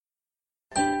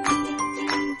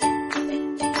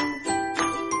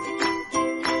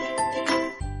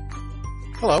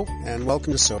Hello, and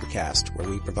welcome to Sobercast, where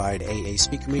we provide AA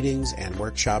speaker meetings and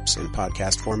workshops in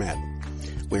podcast format.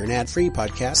 We're an ad-free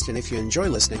podcast, and if you enjoy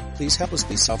listening, please help us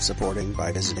be self-supporting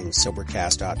by visiting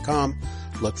Sobercast.com,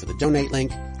 look for the donate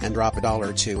link, and drop $1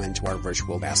 or $2 into our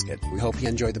virtual basket. We hope you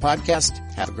enjoyed the podcast.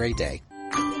 Have a great day.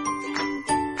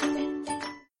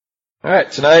 All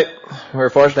right, tonight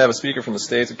we're fortunate to have a speaker from the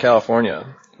States of California.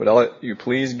 Would all of you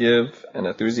please give an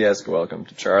enthusiastic welcome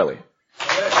to Charlie.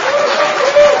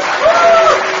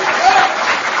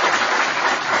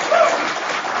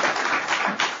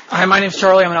 Hi, my name's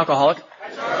Charlie. I'm an alcoholic.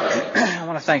 I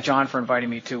want to thank John for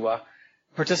inviting me to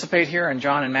participate here, and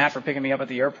John and Matt for picking me up at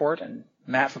the airport, and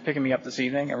Matt for picking me up this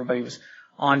evening. Everybody was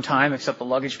on time except the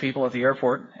luggage people at the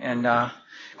airport. And, of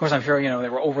course, I'm sure, they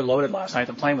were overloaded last night.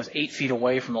 The plane was 8 feet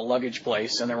away from the luggage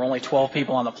place, and there were only 12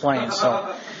 people on the plane,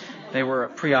 so they were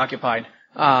preoccupied.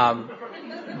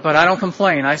 But I don't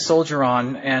complain. I soldier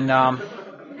on.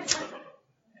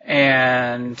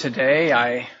 And today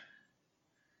I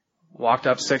walked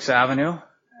up 6th Avenue,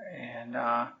 and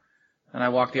I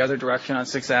walked the other direction on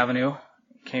 6th Avenue,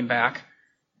 came back,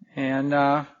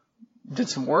 and did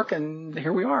some work, and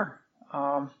here we are.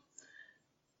 I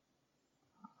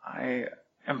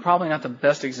am probably not the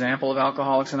best example of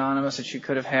Alcoholics Anonymous that you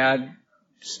could have had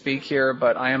speak here,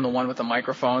 but I am the one with the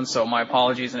microphone, so my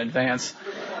apologies in advance.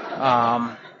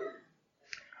 I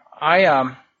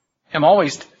am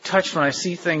always touched when I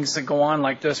see things that go on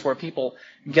like this, where people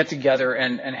get together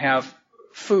and have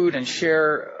food and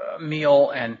share a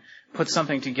meal and put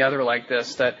something together like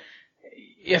this, that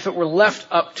if it were left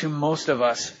up to most of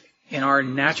us in our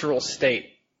natural state,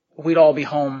 we'd all be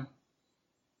home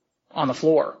on the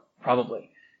floor, probably.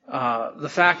 The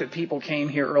fact that people came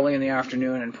here early in the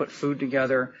afternoon and put food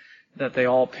together, that they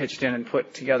all pitched in and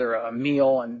put together a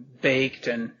meal and baked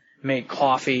and made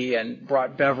coffee and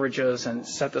brought beverages and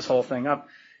set this whole thing up,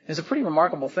 is a pretty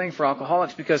remarkable thing for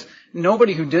alcoholics, because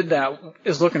nobody who did that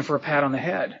is looking for a pat on the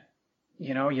head.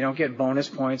 You don't get bonus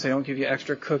points. They don't give you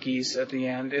extra cookies at the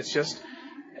end. It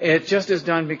just is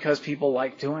done because people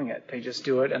like doing it. They just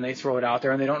do it and they throw it out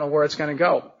there and they don't know where it's going to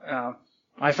go.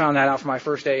 I found that out from my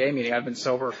first AA meeting. I've been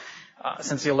sober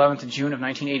since the 11th of June of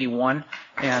 1981,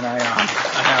 and I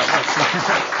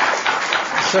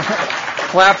have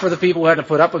clap for the people who had to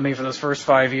put up with me for those first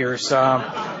 5 years.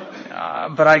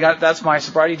 But that's my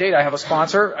sobriety date. I have a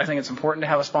sponsor. I think it's important to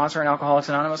have a sponsor in Alcoholics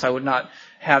Anonymous. I would not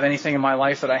have anything in my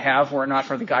life that I have were it not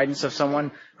for the guidance of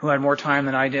someone who had more time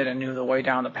than I did and knew the way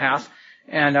down the path.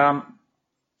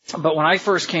 But when I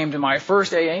first came to my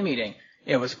first AA meeting,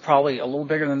 it was probably a little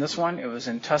bigger than this one. It was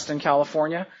in Tustin,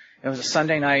 California. It was a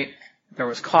Sunday night. There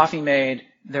was coffee made.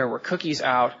 There were cookies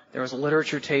out. There was a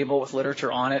literature table with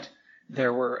literature on it.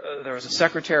 There was a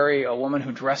secretary, a woman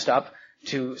who dressed up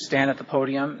to stand at the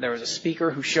podium. There was a speaker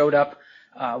who showed up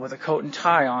with a coat and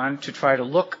tie on to try to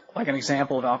look like an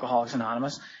example of Alcoholics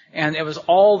Anonymous. And it was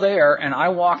all there, and I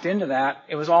walked into that.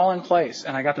 It was all in place,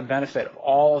 and I got the benefit of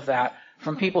all of that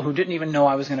from people who didn't even know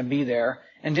I was going to be there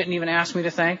and didn't even ask me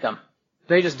to thank them.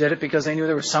 They just did it because they knew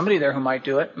there was somebody there who might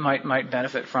do it, might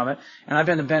benefit from it. And I've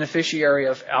been the beneficiary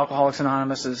of Alcoholics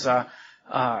Anonymous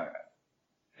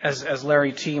as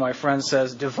Larry T., my friend,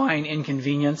 says, divine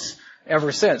inconvenience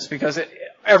ever since, because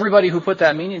everybody who put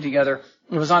that meeting together,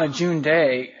 it was on a June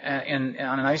day, on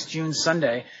a nice June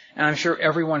Sunday, and I'm sure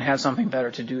everyone had something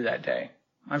better to do that day.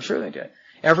 I'm sure they did.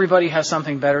 Everybody has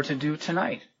something better to do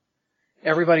tonight.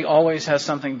 Everybody always has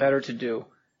something better to do,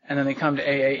 and then they come to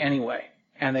AA anyway,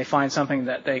 and they find something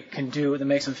that they can do that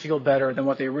makes them feel better than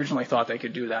what they originally thought they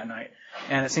could do that night.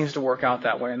 And it seems to work out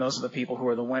that way, and those are the people who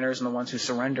are the winners and the ones who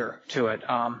surrender to it.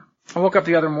 I woke up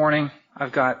the other morning.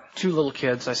 I've got 2 little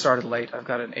kids. I started late. I've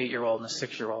got an 8-year-old and a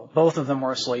 6-year-old. Both of them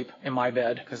were asleep in my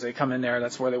bed because they come in there.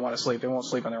 That's where they want to sleep. They won't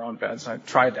sleep in their own beds. I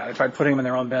tried that. I tried putting them in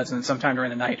their own beds, and then sometime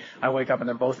during the night, I wake up and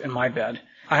they're both in my bed.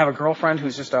 I have a girlfriend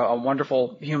who's just a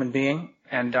wonderful human being,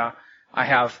 and I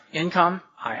have income.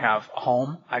 I have a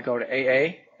home. I go to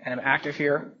AA, and I'm active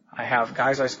here. I have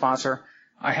guys I sponsor.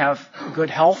 I have good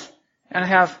health. And I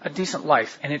have a decent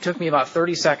life. And it took me about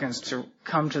 30 seconds to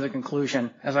come to the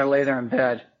conclusion as I lay there in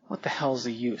bed, what the hell's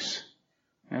the use?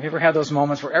 Have you ever had those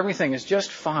moments where everything is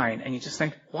just fine and you just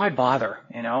think, why bother?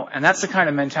 And that's the kind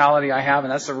of mentality I have,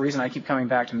 and that's the reason I keep coming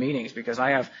back to meetings, because I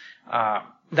have,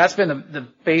 that's been the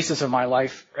basis of my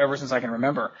life ever since I can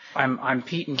remember. I'm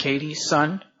Pete and Katie's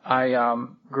son. I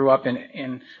grew up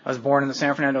I was born in the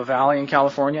San Fernando Valley in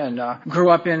California, and grew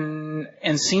up in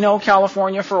Encino,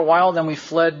 California for a while. Then we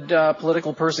fled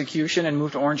political persecution and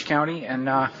moved to Orange County, and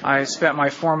I spent my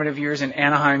formative years in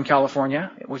Anaheim,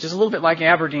 California, which is a little bit like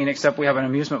Aberdeen, except we have an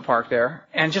amusement park there,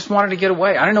 and just wanted to get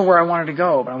away. I didn't know where I wanted to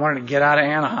go, but I wanted to get out of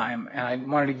Anaheim, and I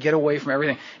wanted to get away from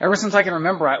everything. Ever since I can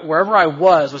remember, wherever I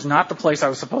was not the place I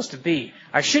was supposed to be.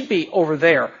 I should be over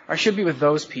there. I should be with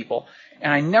those people.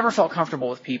 And I never felt comfortable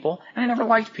with people, and I never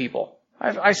liked people.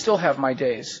 I still have my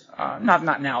days.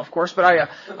 Not now, of course, but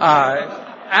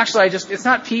actually it's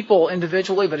not people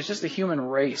individually, but it's just the human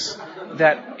race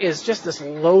that is just this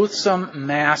loathsome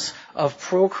mass of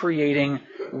procreating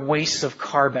wastes of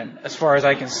carbon, as far as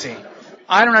I can see.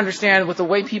 I don't understand with the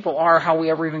way people are how we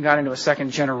ever even got into a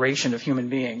second generation of human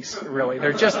beings, really.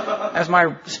 They're just, as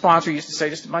my sponsor used to say,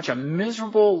 just a bunch of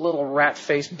miserable little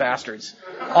rat-faced bastards.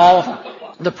 All of them.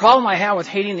 The problem I have with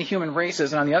hating the human race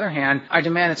is, on the other hand, I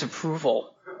demand its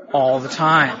approval all the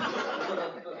time.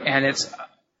 And its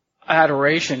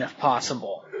adoration, if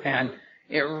possible. And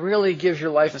it really gives your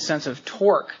life a sense of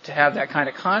torque to have that kind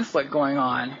of conflict going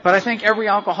on. But I think every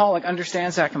alcoholic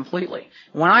understands that completely.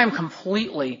 When I am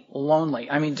completely lonely,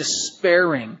 I mean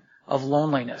despairing of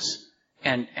loneliness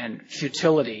and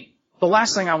futility, the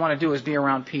last thing I want to do is be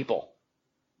around people.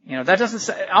 That doesn't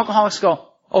say, alcoholics go,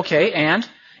 okay, and?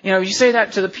 You say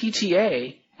that to the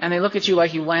PTA, and they look at you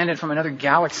like you landed from another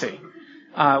galaxy.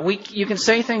 You can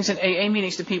say things in AA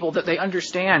meetings to people that they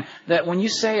understand that when you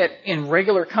say it in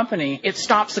regular company, it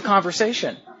stops the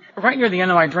conversation. Right near the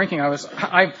end of my drinking, I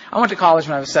went to college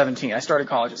when I was 17. I started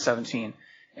college at 17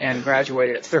 and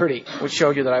graduated at 30, which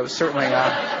showed you that I was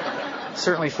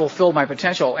certainly fulfilled my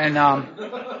potential. And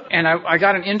I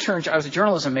got an internship. I was a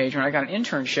journalism major, and I got an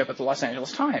internship at the Los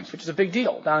Angeles Times, which is a big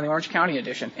deal, down in the Orange County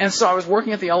edition. And so I was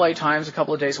working at the LA Times a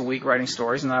couple of days a week writing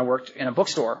stories, and then I worked in a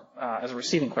bookstore as a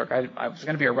receiving clerk. I was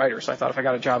going to be a writer, so I thought if I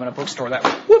got a job in a bookstore,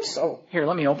 here,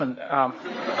 let me open.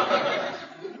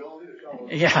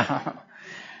 Yeah.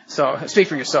 So speak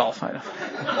for yourself.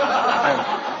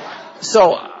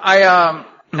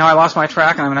 Now I lost my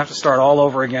track, and I'm going to have to start all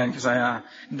over again because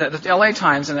the LA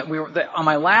Times, and on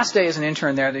my last day as an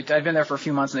intern there, I'd been there for a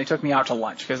few months, and they took me out to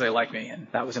lunch because they liked me, and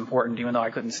that was important, even though I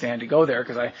couldn't stand to go there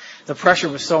because the pressure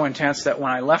was so intense that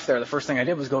when I left there, the first thing I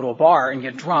did was go to a bar and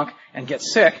get drunk and get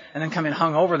sick, and then come in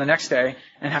hungover the next day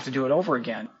and have to do it over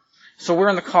again. So we're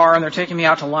in the car, and they're taking me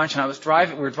out to lunch, and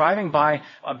we were driving by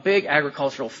a big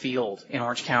agricultural field in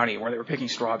Orange County where they were picking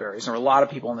strawberries. There were a lot of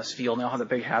people in this field, and they all had the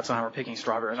big hats on and were picking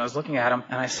strawberries. And I was looking at them,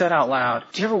 and I said out loud,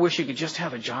 do you ever wish you could just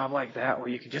have a job like that where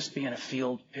you could just be in a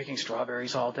field picking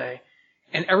strawberries all day?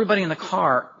 And everybody in the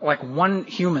car, like one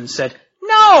human, said,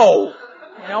 no!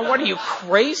 What are you,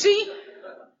 crazy?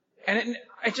 And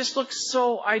it just looked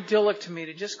so idyllic to me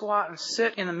to just go out and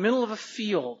sit in the middle of a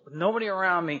field with nobody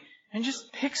around me and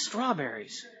just pick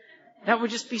strawberries. That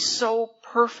would just be so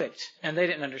perfect. And they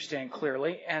didn't understand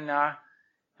clearly. And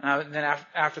then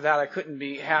after that, I couldn't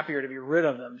be happier to be rid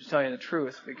of them, to tell you the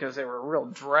truth, because they were a real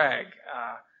drag.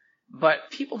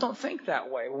 But people don't think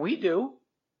that way. We do.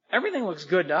 Everything looks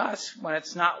good to us when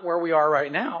it's not where we are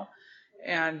right now.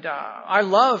 And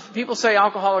people say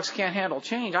alcoholics can't handle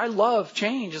change. I love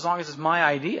change as long as it's my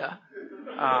idea.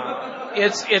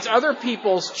 It's other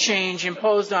people's change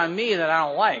imposed on me that I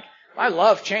don't like. I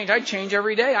love change. I'd change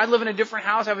every day. I'd live in a different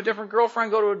house, have a different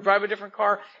girlfriend, drive a different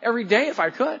car every day if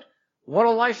I could. What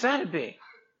a life that'd be.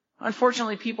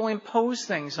 Unfortunately, people impose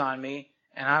things on me,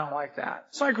 and I don't like that.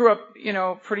 So I grew up,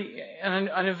 pretty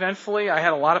uneventfully. I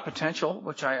had a lot of potential,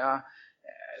 which I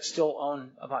still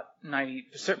own about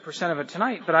 90% of it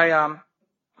tonight. But I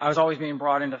was always being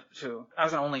brought into. I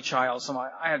was an only child, so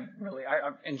I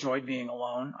enjoyed being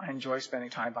alone. I enjoy spending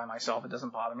time by myself. It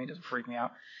doesn't bother me. It doesn't freak me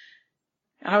out.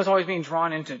 And I was always being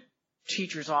drawn into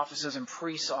teachers' offices and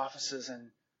priests' offices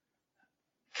and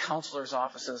counselors'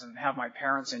 offices and have my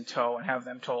parents in tow and have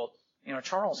them told,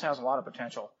 Charles has a lot of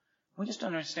potential. We just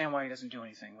don't understand why he doesn't do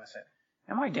anything with it.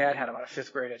 And my dad had about a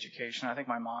 5th grade education. I think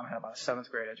my mom had about a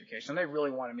 7th grade education. And they really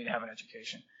wanted me to have an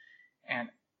education. And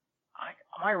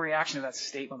my reaction to that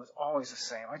statement was always the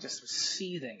same. I just was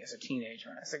seething as a teenager.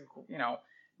 And I said,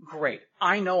 great.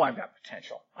 I know I've got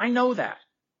potential. I know that.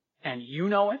 And you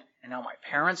know it. And now my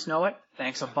parents know it.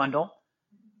 Thanks a bundle.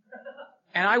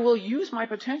 And I will use my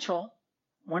potential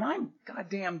when I'm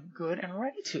goddamn good and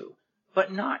ready to.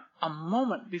 But not a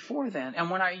moment before then. And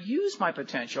when I use my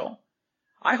potential,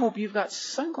 I hope you've got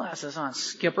sunglasses on,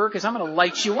 Skipper, because I'm going to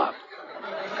light you up.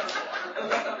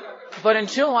 But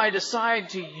until I decide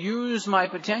to use my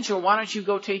potential, why don't you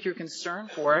go take your concern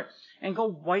for it and go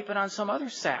wipe it on some other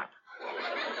sap?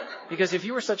 Because if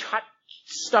you were such hot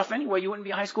stuff anyway. You wouldn't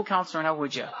be a high school counselor now,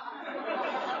 would you?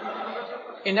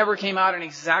 It never came out in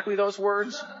exactly those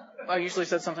words. I usually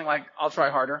said something like, I'll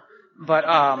try harder. But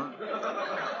I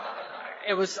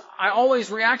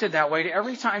always reacted that way to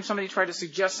every time somebody tried to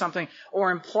suggest something or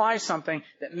imply something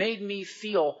that made me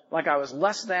feel like I was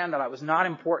less than, that I was not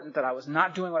important, that I was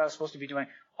not doing what I was supposed to be doing.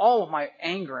 All of my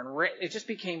anger and it just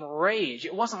became rage.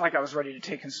 It wasn't like I was ready to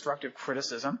take constructive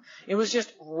criticism. It was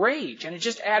just rage. And it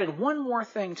just added one more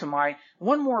thing to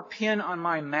one more pin on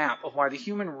my map of why the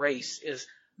human race is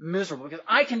miserable, because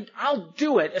I'll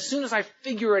do it as soon as I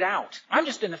figure it out. I'm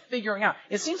just into figuring out.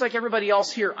 It seems like everybody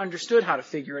else here understood how to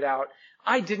figure it out.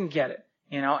 I didn't get it,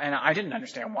 and I didn't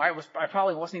understand why. I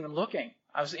probably wasn't even looking.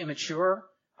 I was immature.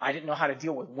 I didn't know how to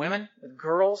deal with women, with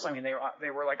girls. I mean, they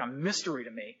were like a mystery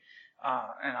to me.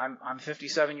 And I'm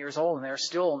 57 years old, and they're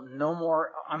still I'm no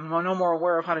more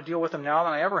aware of how to deal with them now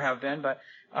than I ever have been, but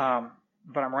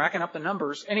I'm racking up the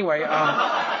numbers. Anyway,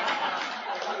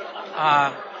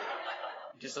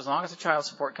 just as long as the child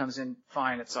support comes in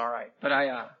fine, it's all right. But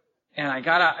I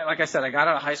got out, like I said, I got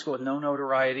out of high school with no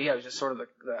notoriety. I was just sort of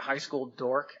the high school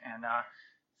dork, and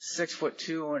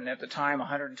 6'2", and at the time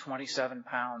 127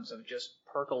 pounds of just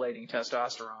percolating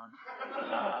testosterone.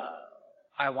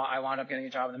 I wound up getting a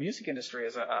job in the music industry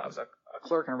as I was a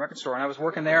clerk in a record store, and I was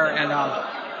working there, and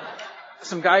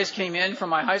some guys came in from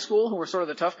my high school who were sort of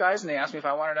the tough guys, and they asked me if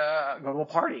I wanted to go to a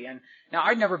party. And now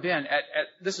I'd never been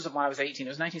this was when I was 18. It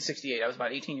was 1968. I was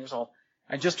about 18 years old.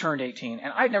 I just turned 18,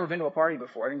 and I'd never been to a party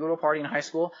before. I didn't go to a party in high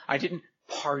school. I didn't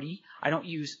party. I don't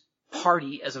use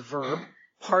party as a verb.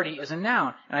 Party is a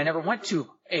noun, and I never went to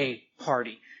a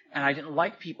party. And I didn't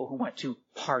like people who went to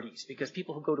parties, because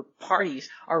people who go to parties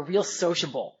are real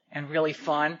sociable and really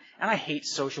fun. And I hate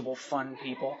sociable, fun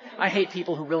people. I hate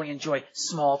people who really enjoy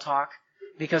small talk,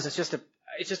 because it's just a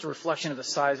reflection of the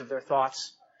size of their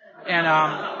thoughts. And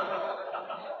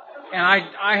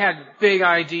I had big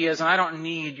ideas, and I don't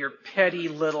need your petty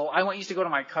little. I used to go to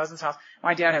my cousin's house.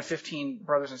 My dad had 15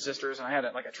 brothers and sisters, and I had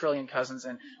like a trillion cousins,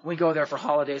 and we go there for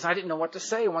holidays. I didn't know what to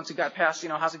say once it got past,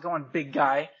 how's it going, big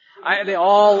guy? They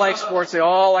all like sports. They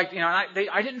all like,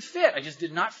 I didn't fit. I just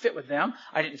did not fit with them.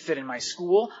 I didn't fit in my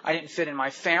school. I didn't fit in my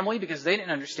family because they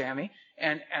didn't understand me.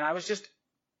 And I was just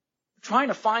trying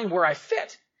to find where I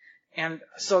fit. And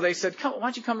so they said, why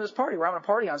don't you come to this party? We're having a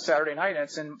party on Saturday night, and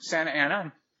it's in Santa Ana,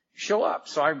 and show up.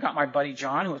 So I got my buddy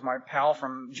John, who was my pal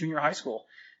from junior high school,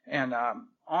 and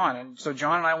And so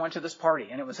John and I went to this party,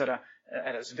 and it was at a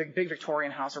big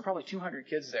Victorian house. There were probably 200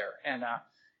 kids there.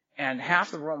 And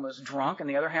half the room was drunk, and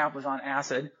the other half was on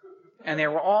acid, and they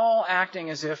were all acting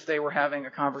as if they were having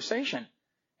a conversation.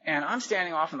 And I'm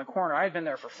standing off in the corner. I had been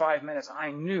there for 5 minutes.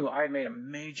 I knew I had made a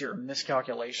major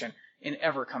miscalculation in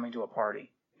ever coming to a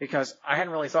party, because I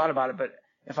hadn't really thought about it, but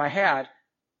if I had,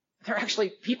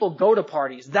 people go to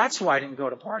parties. That's why I didn't go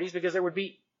to parties, because there would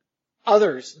be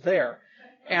others there.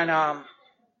 And I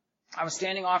was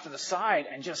standing off to the side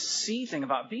and just seething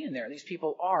about being there. These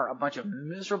people are a bunch of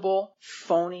miserable,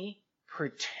 phony,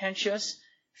 pretentious,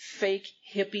 fake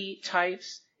hippie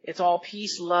types. It's all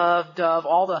peace, love, dove,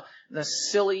 all the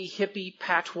silly hippie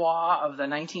patois of the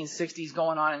 1960s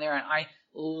going on in there, and I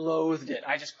loathed it.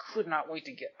 I just could not wait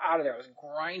to get out of there. I was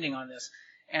grinding on this.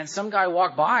 And some guy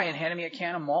walked by and handed me a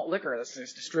can of malt liquor. That's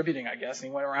distributing, I guess. And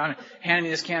he went around and handed me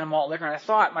this can of malt liquor. And I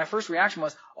thought, my first reaction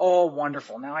was, oh,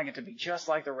 wonderful. Now I get to be just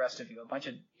like the rest of you, a bunch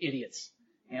of idiots.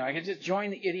 I could just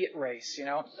join the idiot race,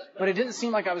 But it didn't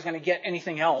seem like I was going to get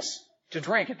anything else to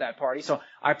drink at that party. So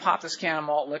I popped this can of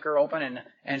malt liquor open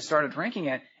and started drinking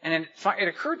it. And it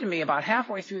occurred to me about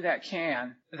halfway through that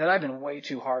can that I've been way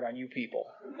too hard on you people.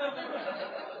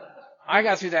 I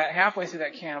got halfway through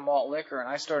that can of malt liquor, and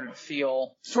I started to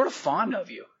feel sort of fond of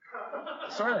you.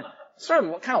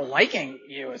 Started kind of liking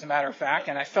you, as a matter of fact,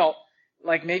 and I felt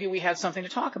like maybe we had something to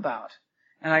talk about.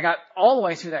 And I got all the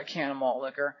way through that can of malt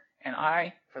liquor, and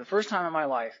for the first time in my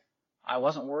life, I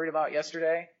wasn't worried about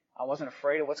yesterday. I wasn't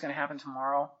afraid of what's going to happen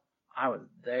tomorrow. I was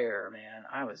there, man.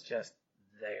 I was just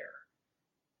there.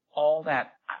 All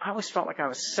that, I always felt like I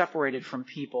was separated from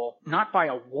people, not by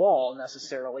a wall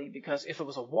necessarily, because if it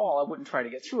was a wall, I wouldn't try to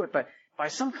get through it, but by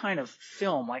some kind of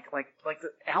film, like the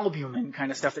albumin kind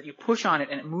of stuff that you push on it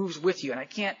and it moves with you, and I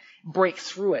can't break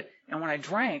through it. And when I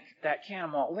drank that can of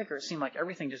malt liquor, it seemed like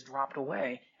everything just dropped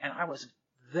away, and I was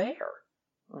there,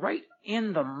 right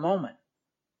in the moment.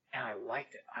 And I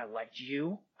liked it. I liked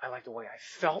you. I liked the way I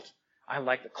felt. I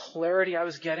liked the clarity I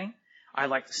was getting. I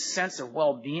liked the sense of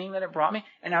well-being that it brought me.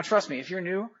 And now, trust me, if you're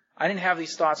new, I didn't have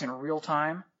these thoughts in real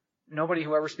time. Nobody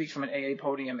who ever speaks from an AA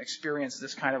podium experienced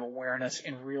this kind of awareness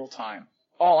in real time.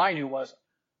 All I knew was,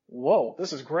 whoa,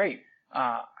 this is great.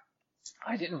 I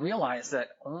didn't realize that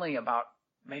only about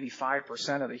maybe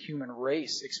 5% of the human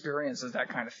race experiences that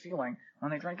kind of feeling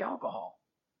when they drink alcohol.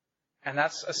 And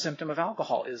that's a symptom of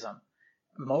alcoholism.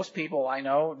 Most people I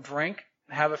know drink,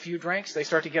 have a few drinks, they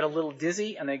start to get a little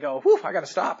dizzy, and they go, whew, I got to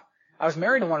stop. I was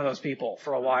married to one of those people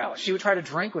for a while. She would try to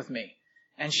drink with me.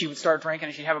 And she would start drinking,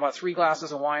 and she'd have about 3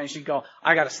 glasses of wine, and she'd go,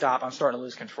 I got to stop. I'm starting to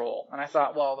lose control. And I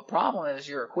thought, well, the problem is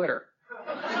you're a quitter.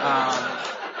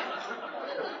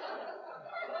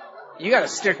 You got to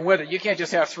stick with it. You can't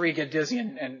just have 3, get dizzy,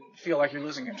 and feel like you're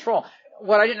losing control.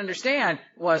 What I didn't understand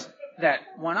was that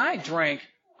when I drink,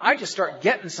 I just start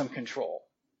getting some control.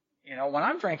 You know, when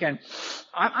I'm drinking,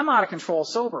 I'm out of control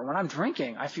sober. When I'm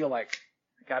drinking, I feel like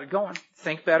I got it going.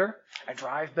 Think better. I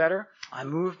drive better. I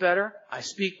move better. I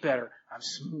speak better. I'm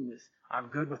smooth. I'm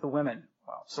good with the women.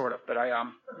 Well, sort of, but I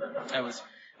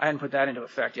hadn't put that into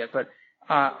effect yet. But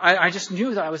I just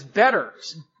knew that I was better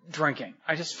drinking.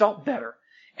 I just felt better,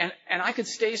 and I could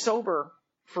stay sober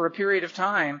for a period of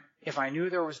time if I knew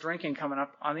there was drinking coming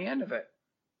up on the end of it.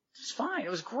 It's fine.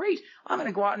 It was great. I'm going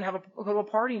to go out and go to a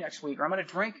party next week, or I'm going to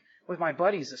drink with my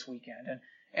buddies this weekend.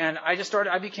 And I just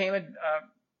started. I became an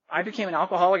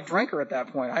alcoholic drinker at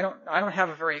that point. I don't have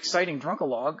a very exciting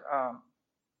drunk-a-log.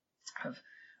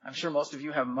 I'm sure most of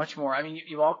you have much more. I mean,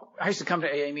 I used to come to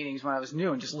AA meetings when I was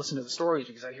new and just listen to the stories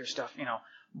because I'd hear stuff,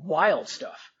 wild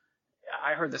stuff.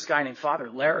 I heard this guy named Father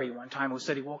Larry one time who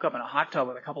said he woke up in a hot tub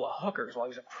with a couple of hookers while he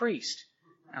was a priest.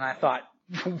 And I thought,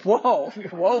 whoa,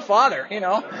 Father,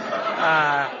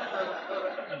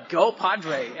 go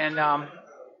Padre. And,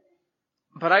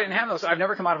 but I didn't have those. I've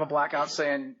never come out of a blackout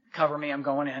saying, cover me, I'm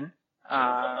going in.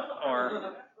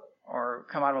 Or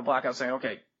come out of a blackout saying,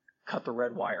 okay, cut the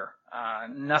red wire.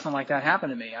 Nothing like that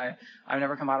happened to me. I've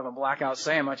never come out of a blackout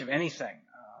saying much of anything.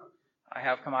 I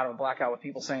have come out of a blackout with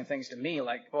people saying things to me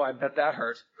like, oh, I bet that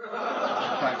hurt.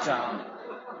 But,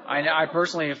 I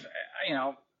personally,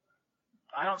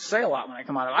 I don't say a lot when I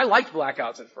come out of it. I liked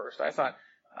blackouts at first. I thought,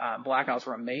 blackouts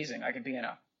were amazing. I could be at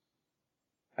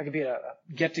a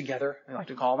get-together, I like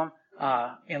to call them,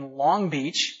 in Long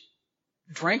Beach,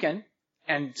 drinking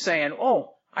and saying,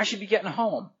 oh, I should be getting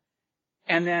home.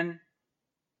 And then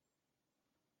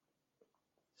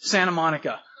Santa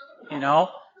Monica,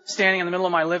 standing in the middle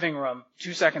of my living room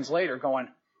 2 seconds later going,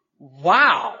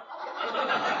 wow,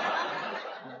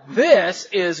 this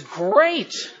is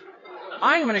great.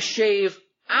 I'm going to shave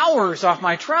hours off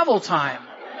my travel time.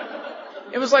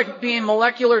 It was like being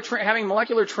having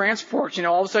molecular transport.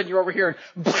 All of a sudden you're over here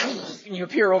and you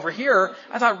appear over here.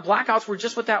 I thought blackouts were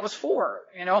just what that was for.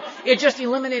 It just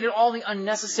eliminated all the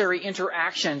unnecessary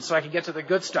interaction so I could get to the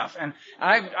good stuff. And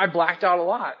I blacked out a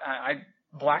lot. I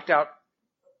blacked out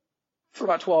for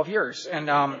about 12 years. And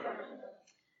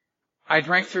I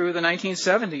drank through the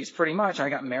 1970s pretty much. I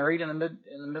got married in the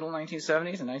middle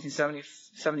 1970s, in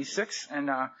 1976,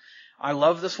 and I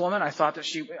love this woman. I thought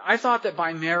that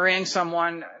by marrying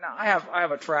someone, I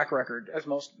have a track record, as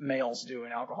most males do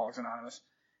in Alcoholics Anonymous.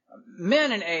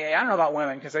 Men in AA, I don't know about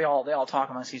women because they all talk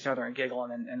amongst each other and giggle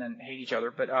and then hate each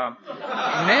other. But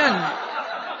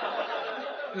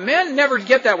men never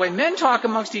get that way. Men talk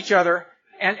amongst each other,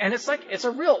 and it's like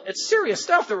it's serious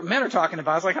stuff that men are talking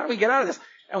about. It's like, how do we get out of this?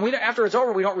 And after it's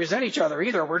over, we don't resent each other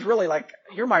either. We're really like,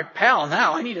 you're my pal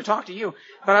now. I need to talk to you.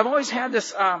 But I've always had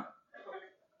this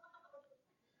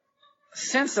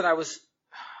sense that I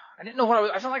didn't know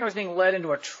I felt like I was being led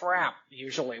into a trap,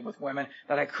 usually, with women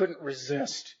that I couldn't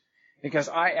resist. Because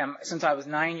since I was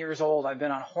 9 years old, I've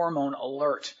been on hormone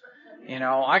alert.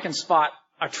 I can spot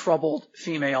a troubled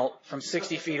female from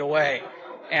 60 feet away.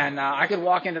 And I could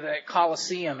walk into the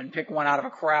Coliseum and pick one out of a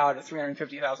crowd of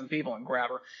 350,000 people and grab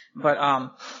her. But,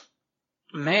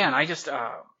 man, I'm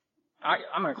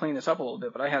going to clean this up a little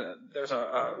bit, but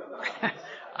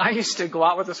I used to go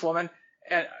out with this woman,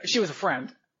 and she was a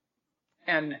friend.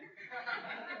 And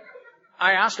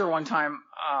I asked her one time,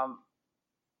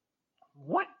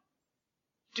 what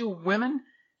do women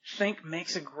think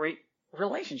makes a great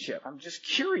relationship? I'm just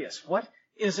curious. What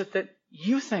is it that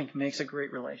you think makes a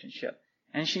great relationship?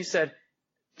 And she said,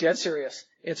 dead serious,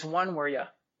 it's one where you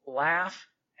laugh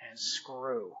and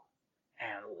screw,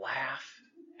 and laugh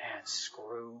and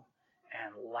screw,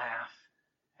 and laugh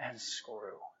and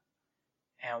screw.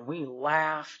 And we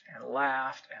laughed and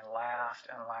laughed and laughed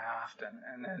and laughed,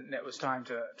 and then it was time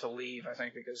to leave, I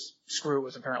think, because screw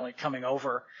was apparently coming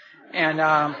over. And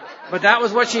but that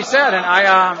was what she said,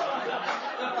 and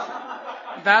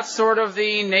that's sort of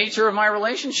the nature of my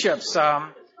relationships.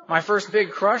 My first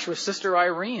big crush was Sister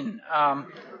Irene,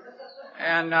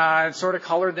 and it sort of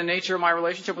colored the nature of my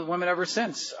relationship with women ever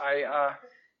since.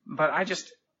 But I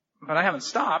haven't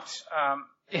stopped.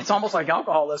 It's almost like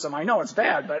alcoholism. I know it's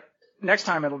bad, but next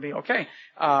time it'll be okay.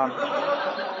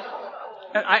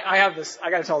 And I have this, I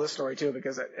gotta tell this story too,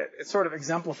 because it sort of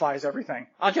exemplifies everything.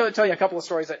 I'll tell you a couple of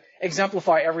stories that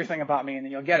exemplify everything about me, and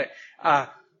then you'll get it.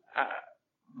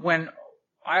 When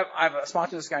I've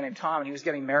sponsored this guy named Tom, and he was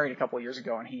getting married a couple of years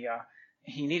ago, and he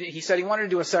said he wanted to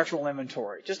do a sexual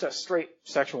inventory, just a straight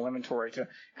sexual inventory to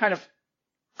kind of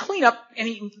clean up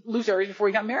any loose areas before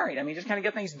he got married. I mean, just kind of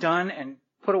get things done and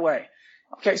put away.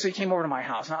 Okay, so he came over to my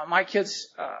house. Now, my kids,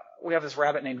 we have this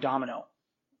rabbit named Domino.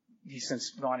 He's since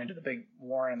gone into the big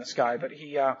warren in the sky, but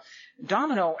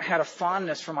Domino had a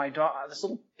fondness for my this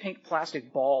little pink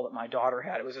plastic ball that my daughter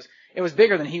had. It was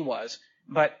bigger than he was,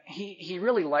 but he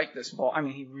really liked this ball. I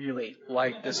mean, he really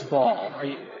liked this ball.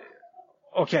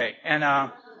 Okay,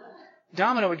 and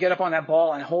Domino would get up on that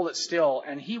ball and hold it still,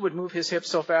 and he would move his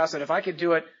hips so fast that if I could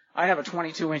do it, I have a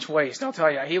 22-inch waist. I'll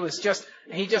tell you,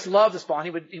 he just loved this ball.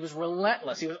 And he was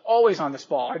relentless. He was always on this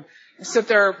ball. I'd sit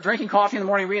there drinking coffee in the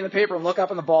morning, reading the paper, and look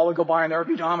up, and the ball would go by, and there would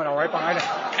be Domino right behind it.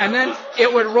 And then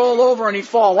it would roll over, and he'd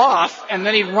fall off, and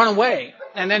then he'd run away.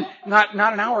 And then not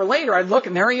an hour later, I'd look,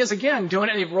 and there he is again doing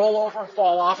it, and he'd roll over and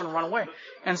fall off and run away.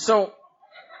 And so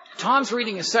Tom's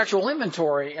reading his sexual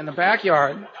inventory in the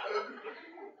backyard,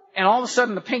 and all of a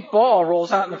sudden the pink ball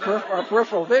rolls out in our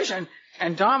peripheral vision.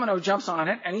 And Domino jumps on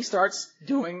it, and he starts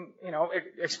doing,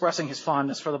 expressing his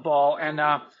fondness for the ball.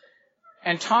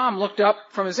 And Tom looked up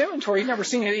from his inventory. He'd never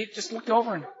seen it. He just looked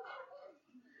over, and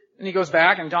he goes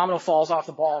back, and Domino falls off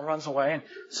the ball and runs away. And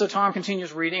so Tom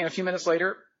continues reading, and a few minutes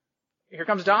later, here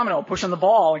comes Domino pushing the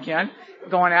ball again,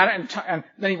 going at it, and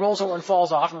then he rolls over and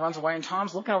falls off and runs away. And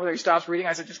Tom's looking over there. He stops reading.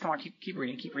 I said, just come on, keep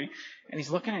reading. And he's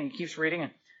looking, and he keeps reading.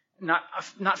 And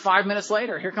not 5 minutes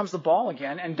later, here comes the ball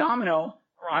again, and Domino,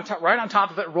 right on top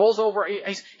of it, rolls over.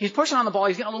 He's pushing on the ball.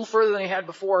 He's getting a little further than he had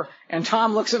before. And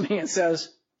Tom looks at me and says,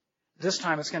 this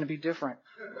time it's going to be different.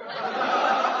 And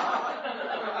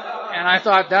I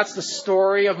thought, that's the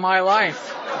story of my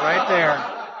life right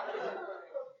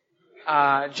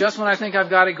there. Just when I think I've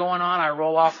got it going on, I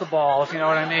roll off the ball, if you know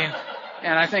what I mean.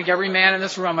 And I think every man in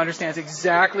this room understands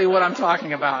exactly what I'm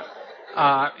talking about,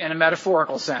 in a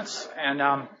metaphorical sense.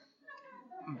 And,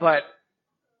 but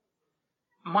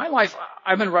my life,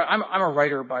 I'm a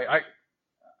writer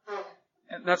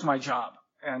that's my job.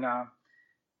 And,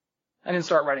 I didn't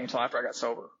start writing until after I got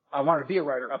sober. I wanted to be a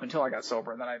writer up until I got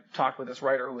sober. And then I talked with this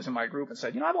writer who was in my group and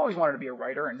said, I've always wanted to be a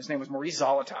writer. And his name was Maurice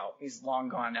Zolotow. He's long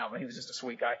gone now, but he was just a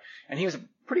sweet guy. And he was a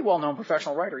pretty well-known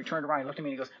professional writer. He turned around, he looked at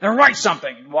me, and he goes, then write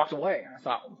something, and walked away. And I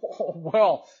thought,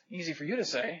 well, easy for you to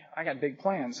say. I got big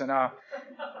plans. And,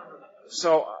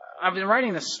 so I've been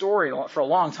writing this story for a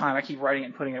long time. I keep writing it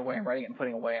and putting it away and writing it and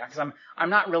putting it away. Because I'm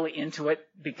not really into it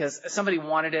because somebody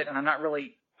wanted it, and I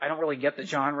don't really get the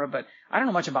genre, but I don't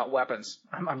know much about weapons.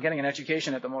 I'm getting an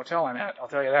education at the motel I'm at, I'll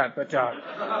tell you that. But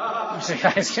you see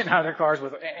guys getting out of their cars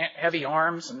with heavy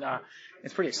arms, and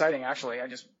it's pretty exciting, actually. I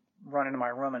just run into my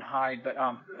room and hide. But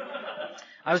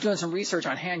I was doing some research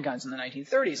on handguns in the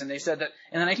 1930s, and they said that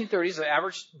in the 1930s, the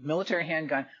average military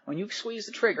handgun, when you squeeze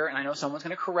the trigger, and I know someone's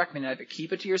going to correct me on that, but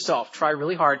keep it to yourself. Try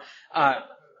really hard.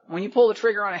 When you pull the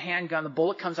trigger on a handgun, the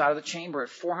bullet comes out of the chamber at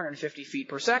 450 feet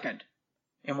per second.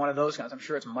 In one of those guns. I'm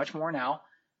sure it's much more now,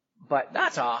 but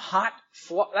that's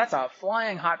a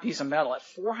flying hot piece of metal at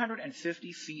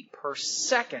 450 feet per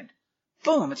second.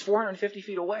 Boom, it's 450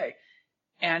 feet away.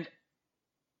 And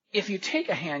if you take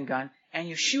a handgun and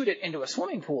you shoot it into a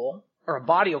swimming pool or a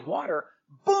body of water,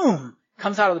 boom,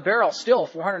 comes out of the barrel still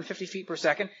 450 feet per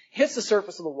second, hits the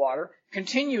surface of the water,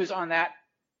 continues on that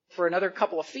for another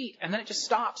couple of feet, and then it just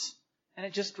stops, and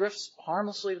it just drifts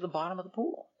harmlessly to the bottom of the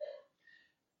pool.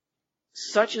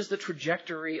 Such is the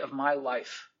trajectory of my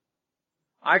life.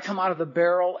 I come out of the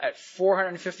barrel at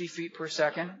 450 feet per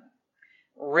second,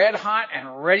 red hot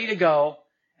and ready to go,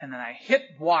 and then I hit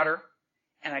water,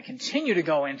 and I continue to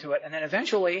go into it, and then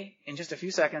eventually, in just a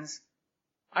few seconds,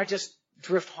 I just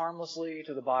drift harmlessly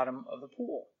to the bottom of the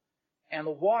pool. And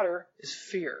the water is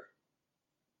fear.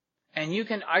 And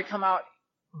I come out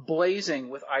blazing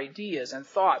with ideas and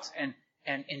thoughts and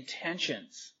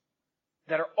intentions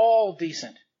that are all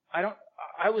decent.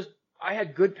 I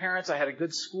had good parents. I had a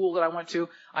good school that I went to.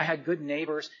 I had good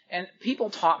neighbors, and people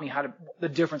taught me the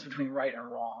difference between right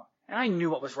and wrong. And I knew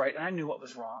what was right and I knew what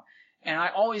was wrong. And I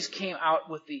always came out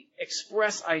with the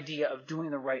express idea of doing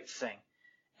the right thing.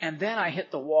 And then I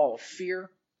hit the wall of fear,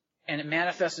 and it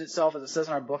manifested itself, as it says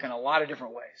in our book, in a lot of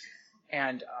different ways.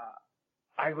 And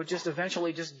I would just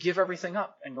eventually just give everything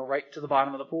up and go right to the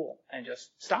bottom of the pool and just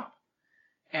stop.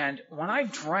 And when I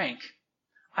drank,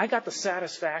 I got the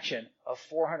satisfaction of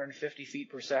 450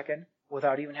 feet per second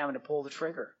without even having to pull the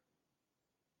trigger.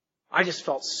 I just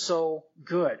felt so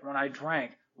good when I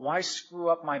drank Why screw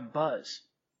up my buzz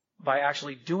by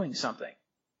actually doing something?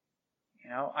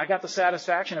 I got the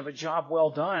satisfaction of a job well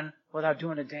done without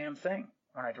doing a damn thing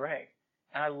when I drank.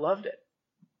 And I loved it.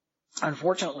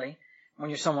 Unfortunately, when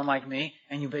you're someone like me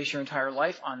and you base your entire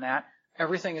life on that,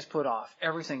 everything is put off.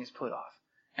 Everything is put off.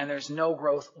 And there's no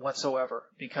growth whatsoever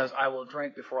because I will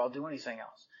drink before I'll do anything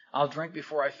else. I'll drink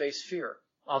before I face fear.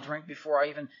 I'll drink before I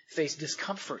even face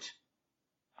discomfort.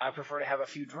 I prefer to have a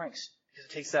few drinks because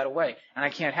it takes that away. And I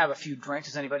can't have a few drinks,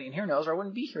 as anybody in here knows, or I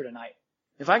wouldn't be here tonight.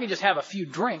 If I could just have a few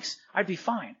drinks, I'd be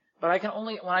fine. But I can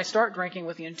only, when I start drinking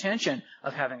with the intention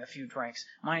of having a few drinks,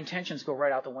 my intentions go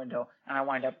right out the window and I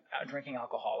wind up drinking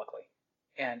alcoholically.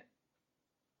 And,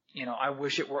 I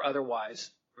wish it were otherwise,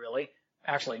 really.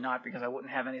 Actually not, because I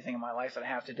wouldn't have anything in my life that I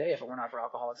have today if it were not for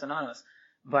Alcoholics Anonymous.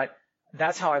 But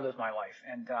that's how I live my life.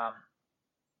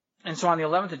 And so on the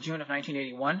 11th of June of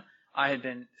 1981, I had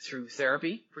been through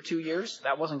therapy for 2 years.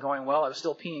 That wasn't going well. I was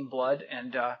still peeing blood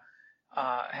and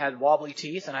had wobbly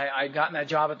teeth, and I'd gotten that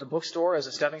job at the bookstore as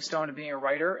a stepping stone to being a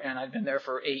writer, and I'd been there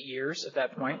for 8 years at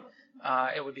that point.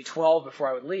 It would be 12 before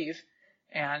I would leave,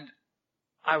 and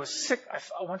I was sick.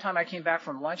 One time I came back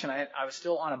from lunch, and I was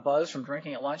still on a buzz from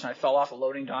drinking at lunch, and I fell off a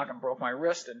loading dock and broke my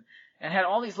wrist, and had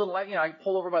all these little, I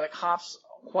pulled over by the cops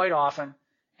quite often,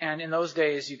 and in those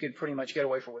days you could pretty much get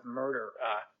away with murder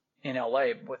in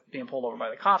L.A. with being pulled over by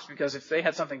the cops, because if they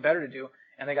had something better to do,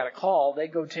 and they got a call,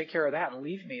 they'd go take care of that and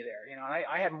leave me there. And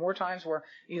I had more times where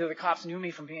either the cops knew me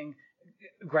from being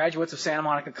graduates of Santa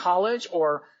Monica College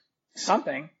or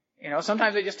something.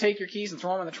 Sometimes they just take your keys and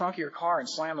throw them in the trunk of your car and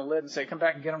slam the lid and say, come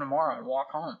back and get them tomorrow and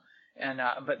walk home. And,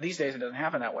 but these days it doesn't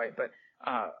happen that way. But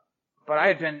I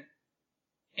had been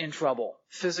in trouble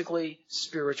physically,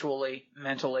 spiritually,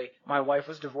 mentally. My wife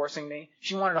was divorcing me.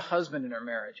 She wanted a husband in her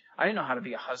marriage. I didn't know how to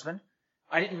be a husband.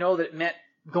 I didn't know that it meant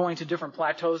going to different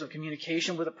plateaus of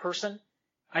communication with a person.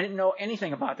 I didn't know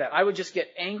anything about that. I would just get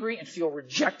angry and feel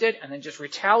rejected and then just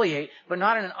retaliate, but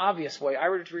not in an obvious way. I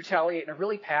would retaliate in a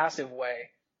really passive way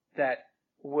that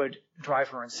would drive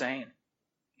her insane.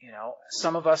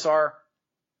 Some of us are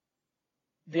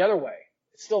the other way.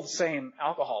 It's still the same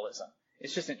alcoholism.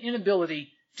 It's just an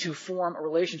inability to form a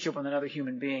relationship with another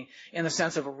human being in the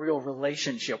sense of a real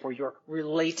relationship where you're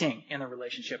relating in the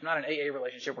relationship, not an AA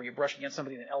relationship where you brush against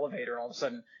somebody in an elevator and all of a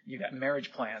sudden you got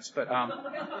marriage plans. But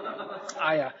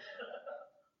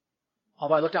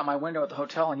although I looked out my window at the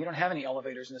hotel, and you don't have any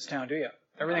elevators in this town, do you?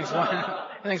 Everything's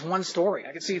one story.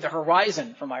 I could see the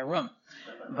horizon from my room,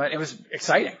 but it was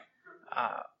exciting.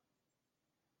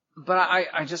 But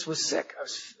I just was sick. I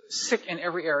was sick in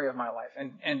every area of my life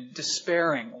and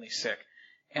despairingly sick.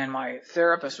 And my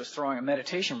therapist was throwing a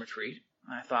meditation retreat.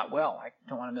 And I thought, well, I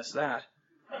don't want to miss that.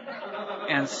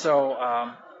 And so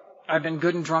I'd been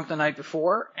good and drunk the night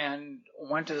before and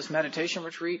went to this meditation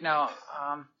retreat. Now,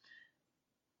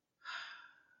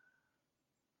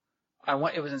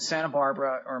 it was in Santa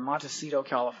Barbara, or Montecito,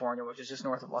 California, which is just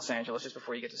north of Los Angeles, just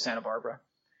before you get to Santa Barbara.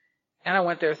 And I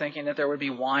went there thinking that there would be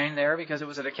wine there because it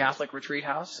was at a Catholic retreat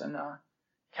house, and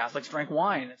Catholics drink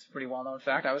wine. It's a pretty well-known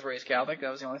fact. I was raised Catholic.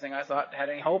 That was the only thing I thought had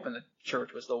any hope in the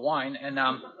church was the wine. And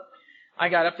I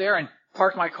got up there and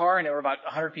parked my car, and there were about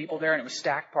 100 people there, and it was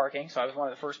stacked parking, so I was one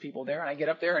of the first people there. And I get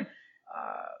up there, and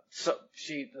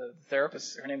the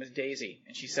therapist, her name is Daisy,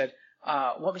 and she said,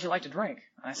 what would you like to drink?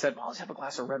 And I said, well, I'll just have a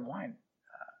glass of red wine.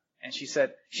 And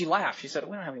she laughed. She said,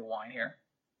 we don't have any wine here.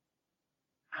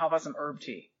 How about some herb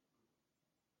tea?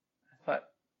 I thought,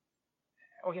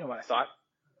 oh, you know what I thought?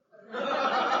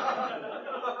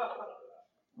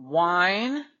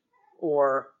 Wine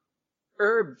or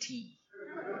herb tea?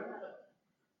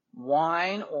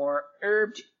 Wine or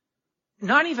herb tea?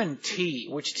 Not even tea,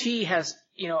 which tea has,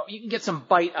 you can get some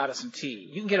bite out of some tea.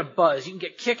 You can get a buzz. You can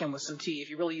get kicking with some tea if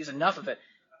you really use enough of it.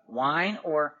 Wine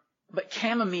but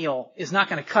chamomile is not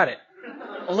going to cut it.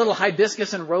 A little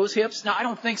hibiscus and rose hips? No, I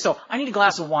don't think so. I need a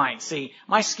glass of wine. See,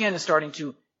 my skin is starting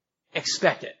to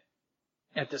expect it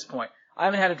at this point. I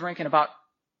haven't had a drink in about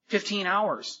 15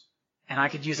 hours, and I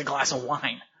could use a glass of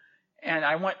wine. And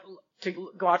I went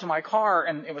to go out to my car,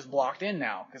 and it was blocked in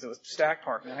now because it was stacked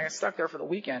parking. And I got stuck there for the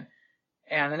weekend.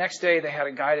 And the next day they had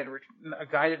a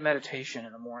guided meditation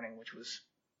in the morning, which was,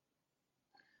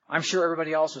 I'm sure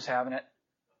everybody else was having it.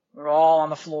 We were all on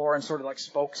the floor and sort of like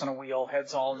spokes on a wheel,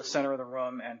 heads all in the center of the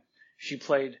room, and she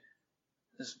played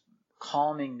this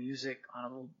calming music on a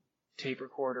little tape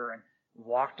recorder and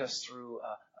walked us through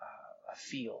a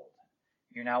field.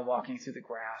 You're now walking through the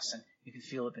grass, and you can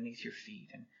feel it beneath your feet.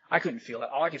 And I couldn't feel it.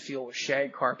 All I could feel was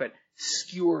shag carpet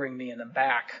skewering me in the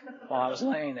back while I was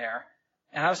laying there.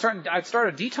 And I'd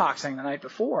started detoxing the night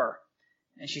before.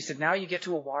 And she said, now you get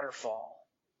to a waterfall.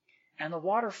 And the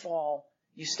waterfall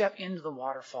you step into the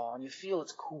waterfall and you feel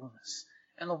its coolness.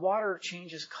 And the water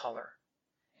changes color.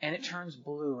 And it turns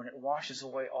blue and it washes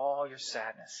away all your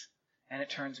sadness. And it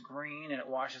turns green and it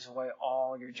washes away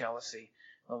all your jealousy.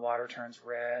 The water turns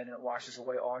red and it washes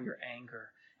away all your anger.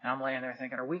 And I'm laying there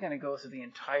thinking, are we going to go through the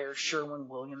entire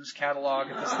Sherwin-Williams catalog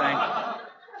of this thing?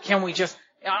 Can we just...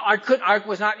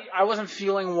 I wasn't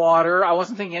feeling water. I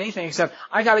wasn't thinking anything except,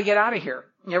 I got to get out of here.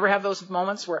 You ever have those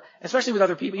moments where, especially with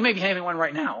other people, you may be having one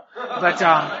right now, but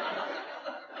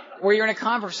where you're in a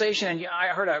conversation, and I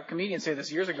heard a comedian say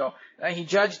this years ago. He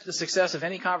judged the success of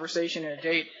any conversation in a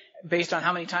date based on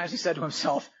how many times he said to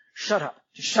himself, "Shut up,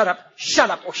 just shut up,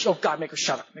 shut up." Oh God, make her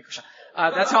shut up, make her shut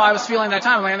up. That's how I was feeling that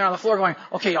time. I'm laying there on the floor going,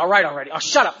 "Okay, all right already. Oh,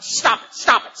 shut up, stop it,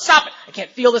 stop it, stop it. I can't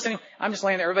feel this anymore." I'm just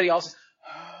laying there. Everybody else is,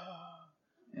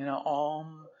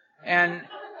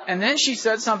 and then she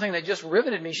said something that just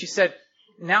riveted me. She said,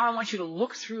 "Now I want you to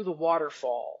look through the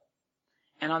waterfall,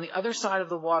 and on the other side of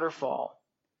the waterfall,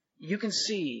 you can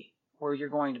see where you're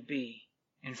going to be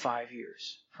in 5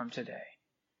 years from today."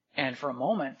 And for a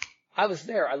moment, I was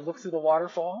there. I looked through the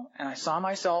waterfall, and I saw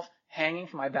myself hanging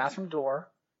from my bathroom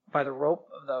door by the rope,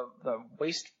 the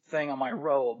waist thing on my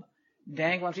robe,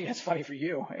 dangling. That's funny for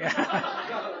you.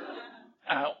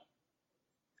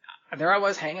 There I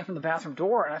was hanging from the bathroom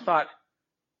door, and I thought,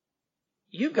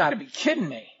 you've got to be kidding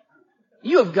me.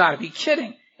 You have got to be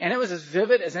kidding. And it was as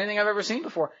vivid as anything I've ever seen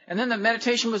before. And then the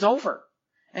meditation was over.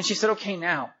 And she said, "Okay,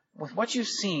 now, with what you've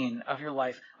seen of your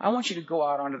life, I want you to go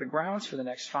out onto the grounds for the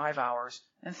next 5 hours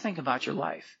and think about your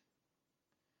life."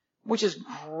 Which is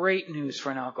great news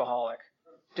for an alcoholic,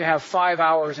 to have 5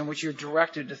 hours in which you're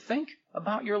directed to think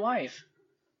about your life.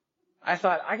 I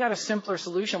thought, I got a simpler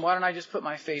solution. Why don't I just put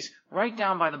my face right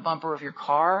down by the bumper of your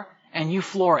car and you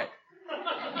floor it?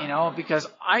 Because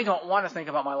I don't want to think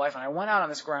about my life. And I went out on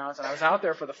this grounds and I was out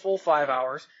there for the full 5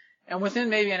 hours. And within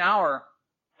maybe an hour,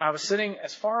 I was sitting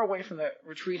as far away from the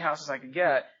retreat house as I could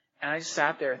get. And I just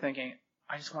sat there thinking,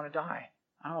 I just want to die.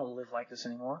 I don't want to live like this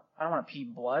anymore. I don't want to pee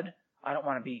blood. I don't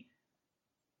want to be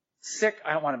sick.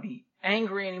 I don't want to be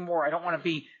angry anymore. I don't want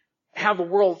to have the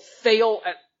world fail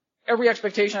at every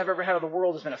expectation I've ever had of the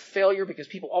world has been a failure because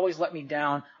people always let me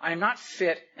down. I am not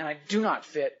fit, and I do not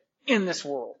fit in this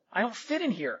world. I don't fit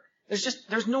in here.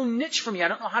 There's no niche for me. I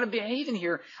don't know how to behave in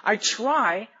here. I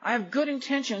try. I have good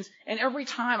intentions, and every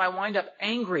time I wind up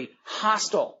angry,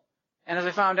 hostile. And as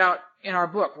I found out in our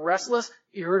book, restless,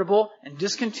 irritable, and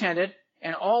discontented,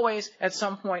 and always at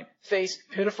some point face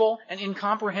pitiful and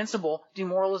incomprehensible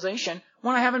demoralization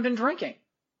when I haven't been drinking.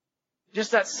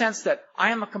 Just that sense that I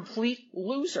am a complete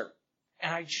loser.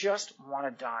 And I just want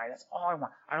to die. That's all I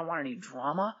want. I don't want any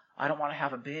drama. I don't want to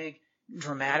have a big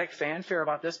dramatic fanfare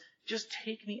about this. Just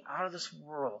take me out of this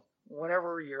world.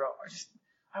 Whatever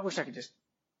I wish I could just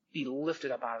be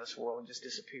lifted up out of this world and just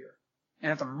disappear.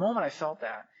 And at the moment I felt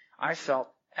that, I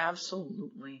felt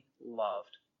absolutely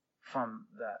loved. From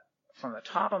the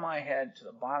top of my head to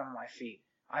the bottom of my feet,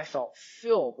 I felt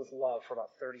filled with love for about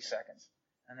 30 seconds.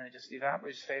 And then it just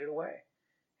evaporated, just faded away.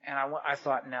 And I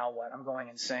thought, now what? I'm going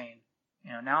insane.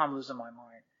 Now I'm losing my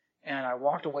mind. And I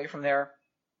walked away from there,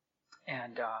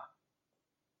 and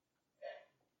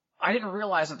I didn't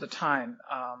realize at the time,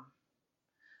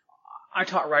 I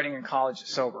taught writing in college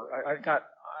sober.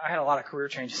 I had a lot of career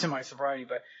changes in my sobriety,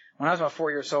 but when I was about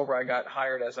 4 years sober, I got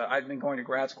hired I'd been going to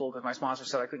grad school because my sponsor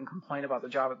said I couldn't complain about the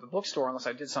job at the bookstore unless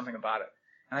I did something about it.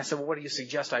 And I said, "Well, what do you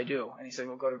suggest I do?" And he said,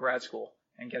 "Well, go to grad school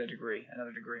and get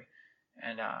another degree.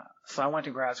 And so I went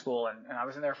to grad school, and I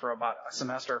was in there for about a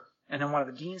semester. And then one of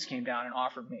the deans came down and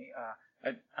offered me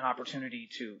an opportunity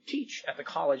to teach at the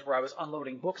college where I was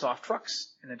unloading books off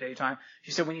trucks in the daytime.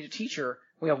 She said, "We need a teacher.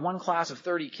 We have one class of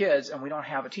 30 kids, and we don't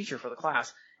have a teacher for the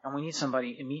class, and we need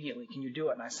somebody immediately. Can you do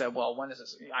it?" And I said, "Well, when is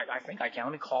this? I think I can.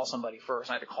 Let me call somebody first."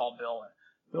 And I had to call Bill. And,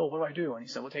 "Bill, what do I do?" And he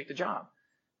said, "Well, take the job."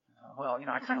 Well,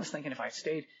 I kind of was thinking if I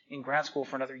stayed in grad school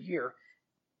for another year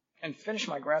and finished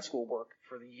my grad school work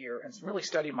for the year and really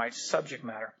studied my subject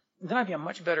matter, then I'd be a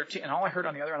much better teacher. And all I heard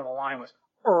on the other end of the line was,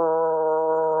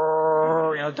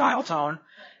 dial tone.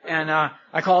 And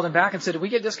I called him back and said, "Did we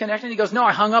get disconnected?" And he goes, "No,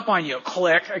 I hung up on you."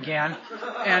 Click again.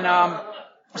 And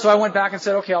so I went back and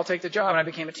said, "Okay, I'll take the job." And I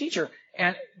became a teacher.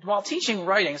 And while teaching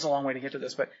writing, it's a long way to get to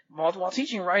this, but while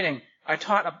teaching writing,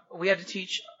 we had to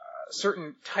teach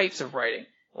certain types of writing,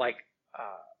 like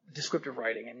descriptive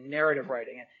writing and narrative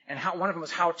writing, and one of them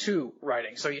was how-to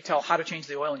writing. So you tell how to change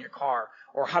the oil in your car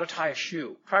or how to tie a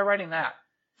shoe. Try writing that.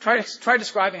 Try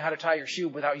describing how to tie your shoe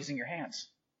without using your hands.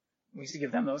 We used to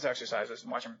give them those exercises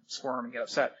and watch them squirm and get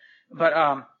upset. But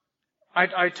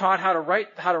I taught how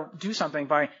to do something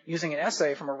by using an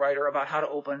essay from a writer about how to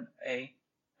open an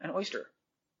oyster.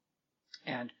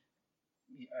 And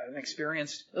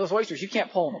those oysters, you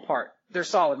can't pull them apart. They're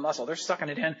solid muscle. They're sucking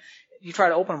it in. You try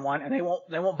to open one and they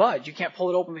won't budge. You can't pull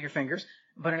it open with your fingers.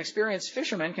 But an experienced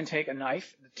fisherman can take a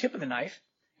knife, the tip of the knife,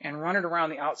 and run it around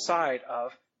the outside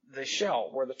of the shell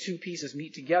where the two pieces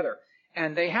meet together.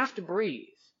 And they have to breathe.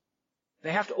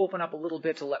 They have to open up a little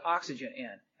bit to let oxygen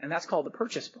in. And that's called the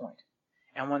purchase point.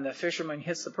 And when the fisherman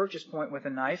hits the purchase point with a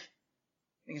knife,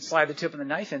 you can slide the tip of the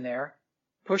knife in there,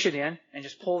 push it in, and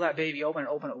just pull that baby open and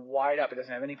open it wide up. It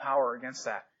doesn't have any power against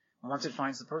that. And once it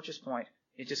finds the purchase point,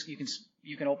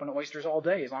 you can open oysters all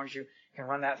day as long as you can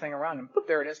run that thing around and boop,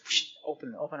 there it is.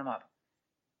 Open them up.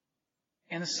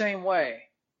 In the same way,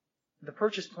 the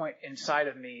purchase point inside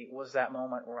of me was that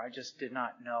moment where I just did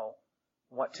not know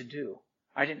what to do.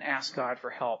 I didn't ask God for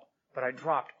help, but I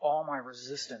dropped all my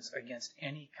resistance against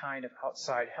any kind of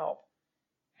outside help.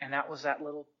 And that was that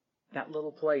little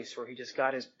place where he just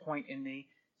got his point in me,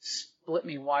 split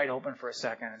me wide open for a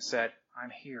second and said, I'm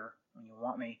here. When you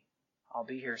want me, I'll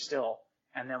be here still.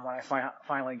 And then when I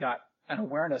finally got an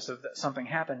awareness of that something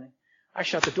happening, I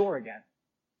shut the door again.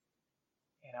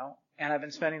 And I've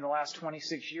been spending the last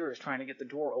 26 years trying to get the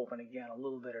door open again a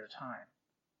little bit at a time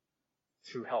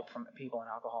through help from people in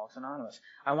Alcoholics Anonymous.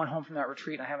 I went home from that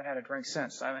retreat and I haven't had a drink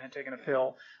since. I haven't taken a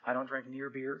pill. I don't drink near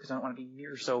beer because I don't want to be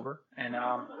near sober. And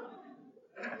I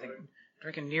think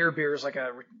drinking near beer is like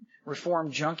a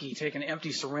reformed junkie taking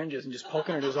empty syringes and just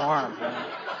poking at his arm.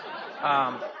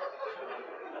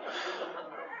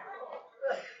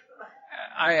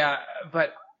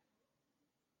 But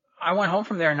I went home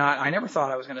from there I never thought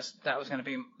that was going to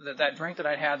be, that drink that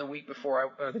I'd had the week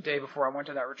before, or the day before I went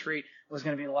to that retreat was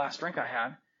going to be the last drink I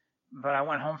had. But I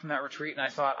went home from that retreat and I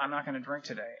thought, I'm not going to drink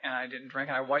today. And I didn't drink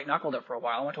and I white knuckled it for a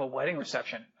while. I went to a wedding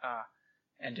reception,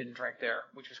 and didn't drink there,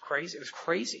 which was crazy. It was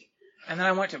crazy. And then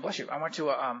I went to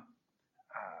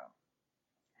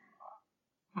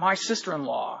my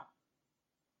sister-in-law,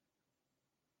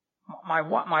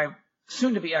 my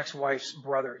soon-to-be ex-wife's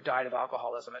brother died of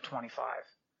alcoholism at 25.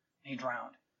 He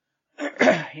drowned.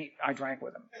 I drank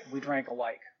with him. We drank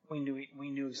alike. We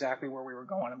knew exactly where we were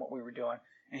going and what we were doing.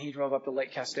 And he drove up to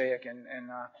Lake Castaic in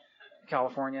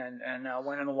California and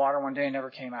went in the water one day and never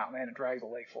came out. And they had to drag the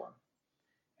lake for him.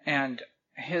 And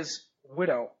his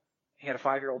widow, he had a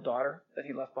 5-year-old daughter that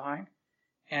he left behind.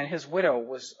 And his widow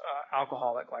was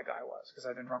alcoholic like I was, because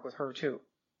I'd been drunk with her too.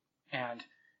 And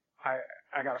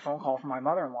I got a phone call from my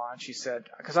mother-in-law, and she said,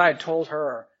 because I had told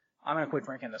her, I'm going to quit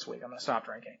drinking this week. I'm going to stop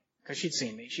drinking. Because she'd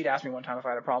seen me. She'd asked me one time if I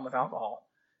had a problem with alcohol.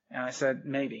 And I said,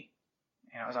 maybe.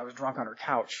 As I was drunk on her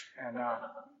couch. And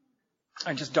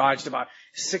I just dodged about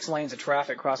 6 lanes of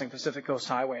traffic crossing Pacific Coast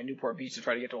Highway in Newport Beach to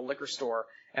try to get to a liquor store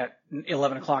at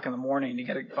 11 o'clock in the morning to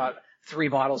get about 3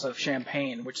 bottles of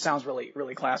champagne, which sounds really,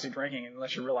 really classy drinking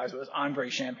unless you realize it was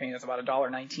Andre champagne. That's about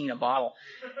 $1.19 a bottle.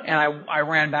 And I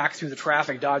ran back through the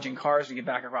traffic, dodging cars to get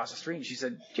back across the street. And she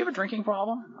said, do you have a drinking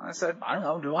problem? I said, I don't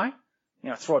know, do I?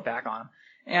 Throw it back on him.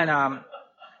 And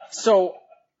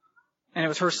it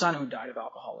was her son who died of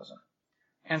alcoholism.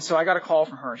 And so I got a call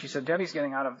from her. She said, Debbie's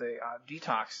getting out of the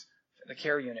detox, the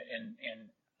care unit in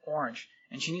Orange,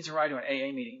 and she needs a ride to an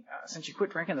AA meeting. Since you quit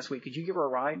drinking this week, could you give her a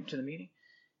ride to the meeting?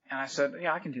 And I said,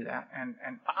 yeah, I can do that. And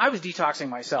I was detoxing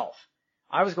myself.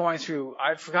 I'd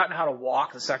forgotten how to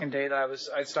walk the second day that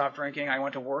I'd stopped drinking. I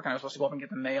went to work and I was supposed to go up and get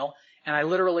the mail, and I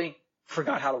literally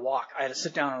forgot how to walk. I had to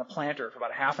sit down on a planter for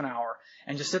about a half an hour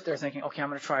and just sit there thinking, okay, I'm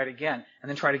going to try it again, and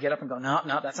then try to get up and go, no,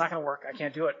 that's not going to work. I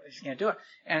can't do it. I just can't do it.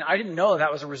 And I didn't know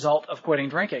that was a result of quitting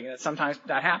drinking. That sometimes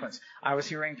that happens. I was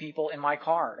hearing people in my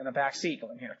car in the back seat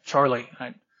going, Charlie.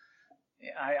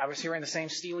 I was hearing the same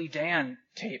Steely Dan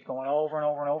tape going over and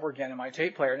over and over again in my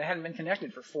tape player, and it hadn't been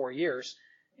connected for 4 years.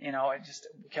 It just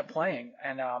kept playing,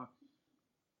 and I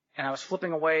was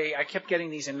flipping away. I kept getting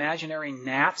these imaginary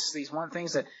gnats, these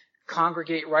things that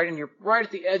congregate right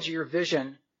at the edge of your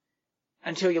vision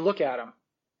until you look at them,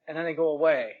 and then they go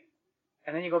away,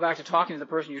 and then you go back to talking to the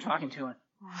person you're talking to, and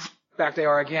back they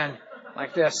are again,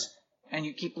 like this, and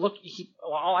you keep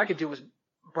all I could do was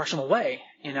brush them away,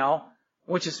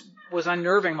 which was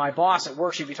unnerving. My boss at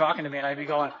work, she'd be talking to me, and I'd be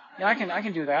going, yeah, I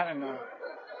can do that, and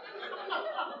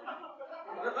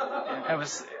it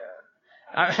was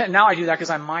now I do that because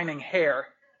I'm mining hair,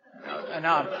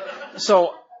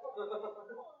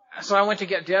 So I went to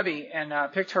get Debbie and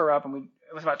picked her up, and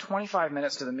it was about 25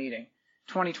 minutes to the meeting,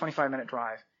 25-minute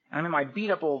drive. And I'm in my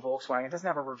beat-up old Volkswagen. It doesn't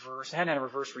have a reverse. It hadn't had a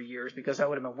reverse for years because that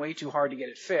would have been way too hard to get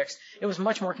it fixed. It was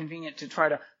much more convenient to try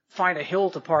to find a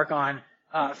hill to park on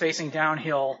facing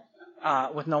downhill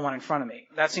with no one in front of me.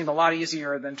 That seemed a lot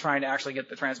easier than trying to actually get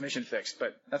the transmission fixed,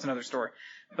 but that's another story.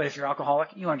 But if you're alcoholic,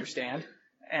 you understand.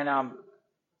 And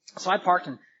so I parked,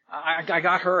 and I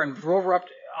got her and drove her up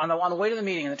on the way to the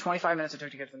meeting, in the 25 minutes it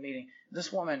took to get to the meeting.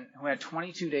 This woman who had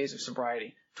 22 days of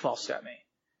sobriety 12-stepped me.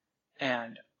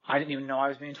 And I didn't even know I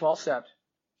was being 12-stepped.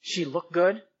 She looked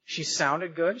good. She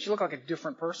sounded good. She looked like a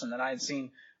different person than I had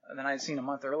seen a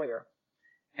month earlier.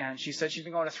 And she said she'd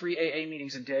been going to 3 AA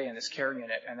meetings a day in this care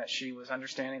unit, and that she was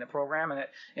understanding the program, and that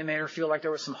it made her feel like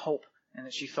there was some hope, and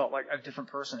that she felt like a different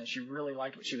person, and she really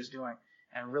liked what she was doing,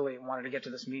 and really wanted to get to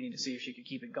this meeting to see if she could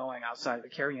keep it going outside of the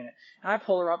care unit. And I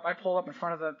pulled up in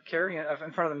front of the care unit,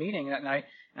 in front of the meeting that night,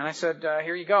 and I said,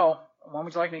 here you go. When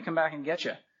would you like me to come back and get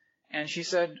you? And she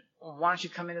said, well, why don't you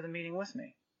come into the meeting with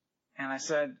me? And I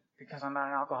said, because I'm not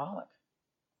an alcoholic.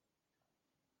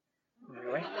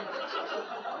 Really?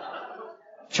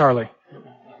 Charlie.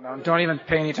 No, don't even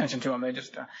pay any attention to them. They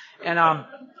just, I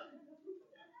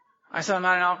said, I'm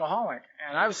not an alcoholic.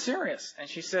 And I was serious. And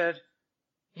she said,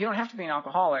 you don't have to be an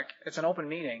alcoholic. It's an open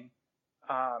meeting.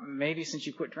 Maybe since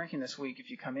you quit drinking this week, if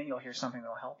you come in, you'll hear something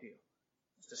that'll help you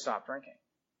to stop drinking.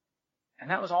 And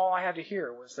that was all I had to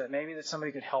hear, was that maybe that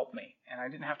somebody could help me. And I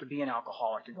didn't have to be an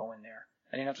alcoholic to go in there.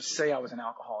 I didn't have to say I was an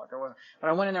alcoholic. But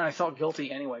I went in there and I felt guilty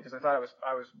anyway, because I thought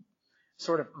I was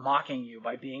sort of mocking you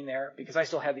by being there, because I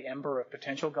still had the ember of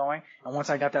potential going. And once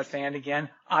I got that fanned again,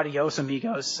 adios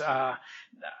amigos.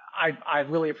 I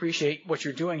really appreciate what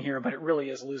you're doing here, but it really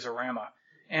is loserama.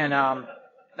 And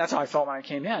that's how I felt when I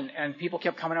came in. And people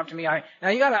kept coming up to me. Now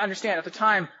you got to understand, at the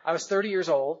time I was 30 years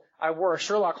old. I wore a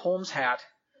Sherlock Holmes hat.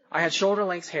 I had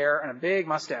shoulder-length hair and a big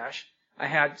mustache. I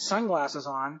had sunglasses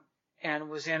on and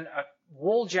was in a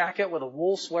wool jacket with a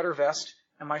wool sweater vest,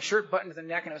 and my shirt buttoned to the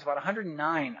neck, and it was about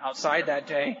 109 outside that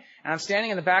day. And I'm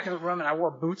standing in the back of the room, and I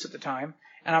wore boots at the time,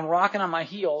 and I'm rocking on my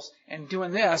heels and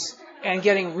doing this and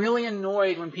getting really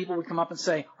annoyed when people would come up and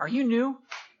say, are you new?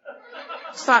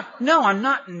 I thought, no, I'm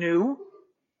not new.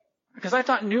 Because I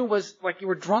thought new was like you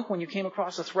were drunk when you came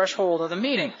across the threshold of the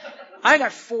meeting. I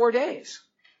got 4 days.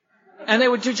 And they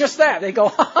would do just that. They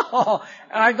go, oh,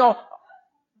 and I'd go,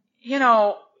 you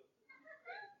know,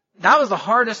 that was the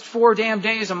hardest 4 damn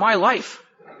days of my life.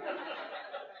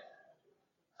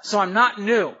 So I'm not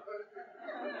new. You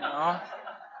know?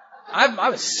 I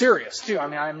was serious too. I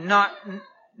mean, I'm not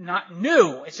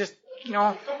new. It's just, you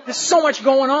know, there's so much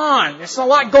going on. There's a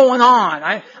lot going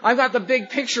on. I've got the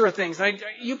big picture of things.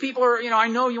 You people are, you know, I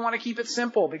know you want to keep it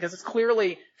simple because it's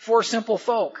clearly for simple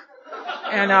folk.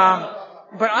 And,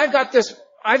 but I've got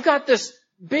this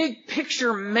big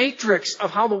picture matrix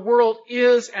of how the world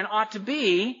is and ought to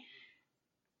be.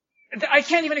 I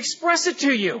can't even express it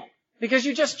to you because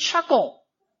you just chuckle,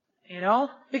 you know,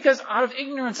 because out of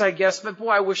ignorance, I guess, but boy,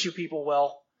 I wish you people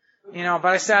well, you know, but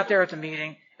I sat there at the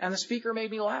meeting and the speaker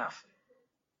made me laugh.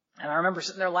 And I remember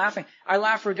sitting there laughing. I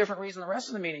laughed for a different reason the rest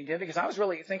of the meeting did, because I was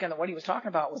really thinking that what he was talking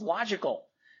about was logical.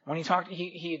 When he talked,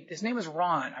 his name was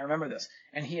Ron. I remember this.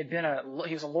 And he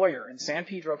was a lawyer in San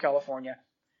Pedro, California.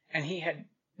 And he had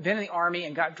been in the army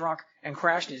and got drunk and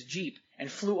crashed his Jeep and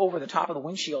flew over the top of the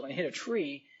windshield and hit a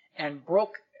tree and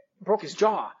broke his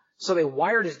jaw. So they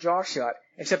wired his jaw shut,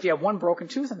 except he had one broken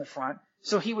tooth in the front.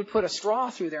 So he would put a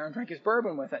straw through there and drink his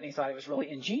bourbon with it. And he thought it was really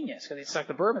ingenious because he stuck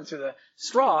the bourbon through the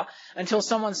straw until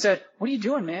someone said, what are you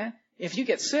doing, man? If you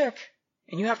get sick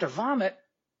and you have to vomit,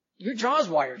 your jaw's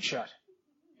wired shut.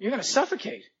 You're going to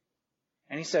suffocate.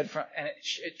 And he said, and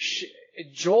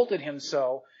it jolted him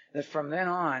so that from then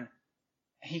on,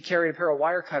 he carried a pair of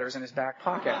wire cutters in his back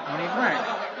pocket when he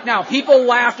drank. Now, people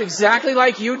laughed exactly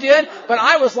like you did, but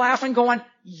I was laughing going,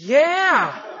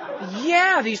 yeah,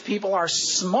 these people are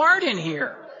smart in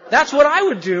here. That's what I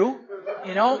would do.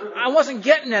 You know, I wasn't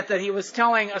getting it that he was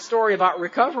telling a story about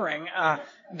recovering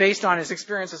based on his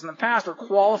experiences in the past or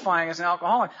qualifying as an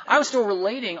alcoholic. I was still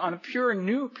relating on a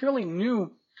purely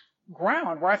new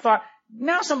ground where I thought,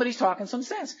 now somebody's talking some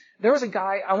sense. There was a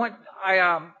guy,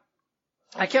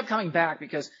 I kept coming back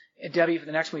because Debbie for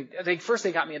the next week,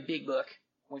 they got me a big book,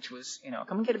 which was, you know,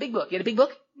 come and get a big book. Get a big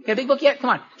book? Get a big book yet? Come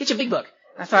on, get your big book.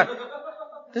 I thought,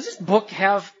 does this book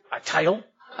have a title?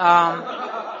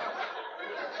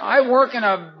 I work in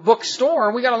a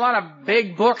bookstore. We got a lot of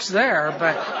big books there,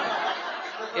 but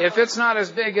if it's not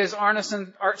as big as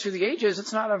Arneson Art Through the Ages,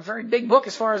 it's not a very big book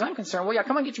as far as I'm concerned. Well, yeah,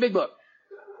 come on, get your big book.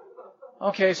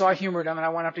 Okay, so I humored them, and I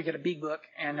went up to get a big book,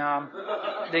 and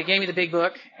they gave me the big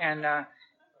book, and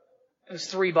it was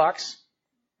 $3.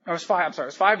 It was $5. I'm sorry,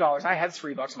 it was $5. I had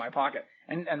 $3 in my pocket,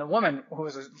 and the woman who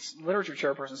was a literature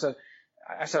chairperson said,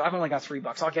 I've only got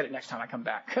 $3. I'll get it next time I come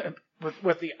back,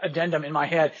 with the addendum in my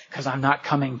head, because I'm not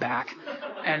coming back,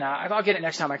 and I'll get it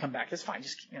next time I come back. That's fine,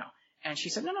 just you know. And she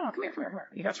said, no, come here.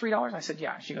 You got $3? I said,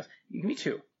 yeah. She goes, you give me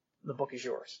 $2. The book is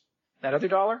yours. That other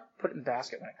 $1, put it in the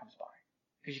basket when it comes by.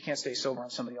 Because you can't stay sober on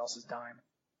somebody else's dime.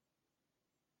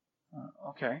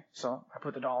 Okay. So I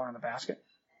put the $1 in the basket.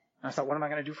 And I thought, what am I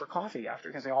going to do for coffee after?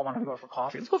 Because they all wanted to go for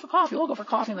coffee. Let's go for coffee. We'll go for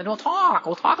coffee. And then we'll talk.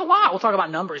 We'll talk a lot. We'll talk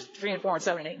about numbers, 3 and 4 and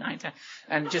 7 and 8 and 9 and 10.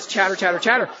 And just chatter.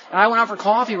 And I went out for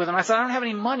coffee with them. I said, I don't have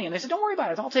any money. And they said, don't worry about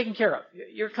it. It's all taken care of.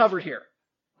 You're covered here.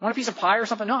 Want a piece of pie or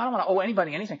something? No, I don't want to owe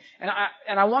anybody anything. And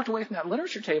I walked away from that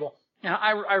literature table. And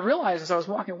I realized as I was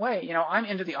walking away, I'm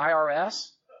into the IRS.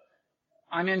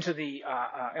 I'm into the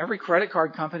every credit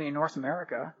card company in North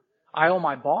America. I owe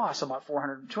my boss about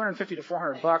 $250 to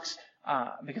 $400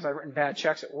 because I've written bad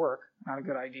checks at work. Not a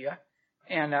good idea.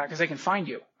 And because they can find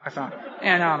you, I found.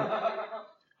 And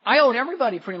I owed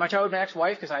everybody pretty much. I owed my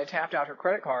ex-wife because I had tapped out her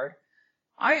credit card.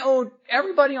 I owed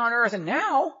everybody on earth, and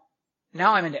now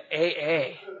I'm into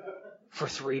AA for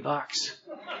 $3.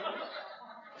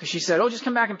 Because she said, just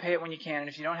come back and pay it when you can, and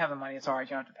if you don't have the money, it's all right,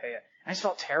 you don't have to pay it. And I just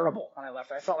felt terrible when I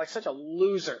left. I felt like such a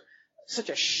loser, such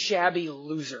a shabby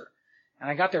loser. And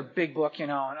I got their big book,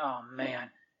 and oh man.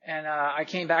 And I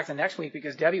came back the next week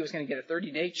because Debbie was going to get a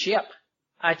 30-day chip.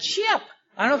 A chip!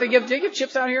 I don't know if they give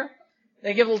chips out here.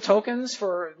 They give little tokens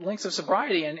for links of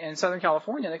sobriety in Southern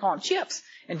California. They call them chips.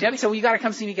 And Debbie said, well, you got to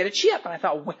come see me get a chip. And I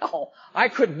thought, well, I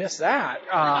couldn't miss that.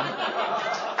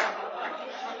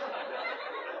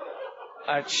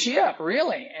 A chip,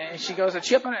 really? And she goes, a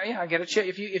chip and I get a chip.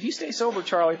 If you stay sober,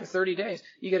 Charlie, for 30 days,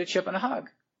 you get a chip and a hug.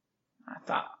 I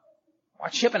thought, a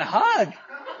chip and a hug?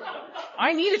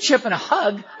 I need a chip and a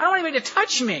hug. I don't want anybody to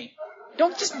touch me.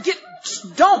 Don't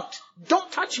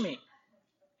touch me.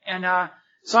 And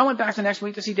so I went back the next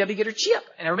week to see Debbie get her chip.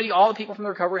 And all the people from the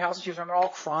recovery house she was from, they're all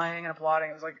crying and applauding.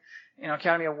 It was like,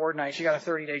 Academy Award night. She got a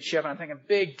 30-day chip. And I'm thinking,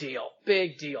 big deal.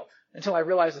 Until I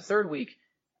realized the third week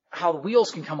how the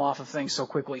wheels can come off of things so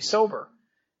quickly sober.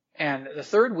 And the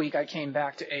third week I came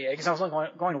back to AA because I was only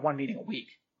going to one meeting a week,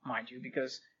 mind you,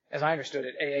 because as I understood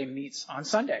it, AA meets on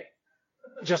Sunday,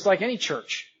 just like any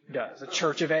church does. The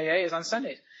church of AA is on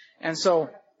Sundays. And so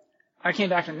I came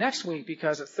back the next week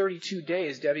because at 32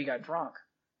 days, Debbie got drunk.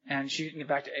 And she didn't get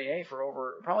back to AA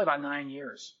for probably about 9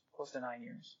 years, close to 9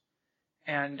 years.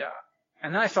 And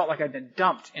then I felt like I'd been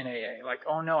dumped in AA. Like,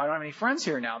 oh no, I don't have any friends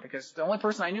here now because the only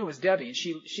person I knew was Debbie, and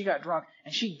she got drunk,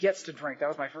 and she gets to drink. That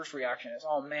was my first reaction is,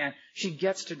 oh man, she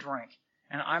gets to drink,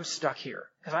 and I'm stuck here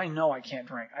because I know I can't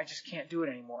drink. I just can't do it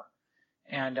anymore.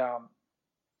 And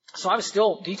so I was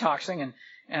still detoxing,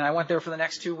 and I went there for the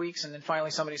next 2 weeks, and then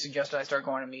finally somebody suggested I start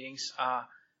going to meetings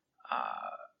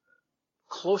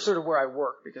closer to where I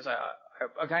work because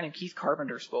a guy named Keith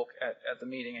Carpenter spoke at the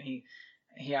meeting, and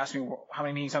he asked me how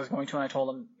many meetings I was going to, and I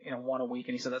told him, 1 a week,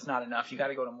 and he said, that's not enough. You got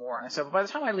to go to more. And I said, well, by the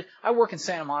time I work in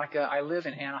Santa Monica, I live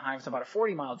in Anaheim. It's about a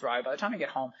 40-mile drive. By the time I get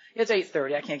home, it's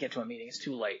 8:30. I can't get to a meeting. It's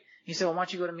too late. He said, well, why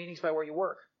don't you go to meetings by where you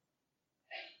work?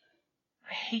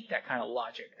 I hate that kind of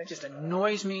logic. That just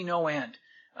annoys me no end.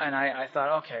 And I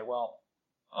thought,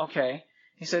 okay.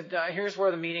 He said, here's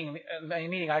where the meeting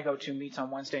I go to meets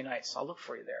on Wednesday nights. I'll look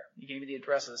for you there. He gave me the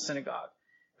address of the synagogue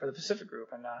for the Pacific Group,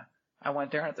 and I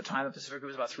went there, and at the time, the Pacific Group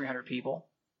was about 300 people,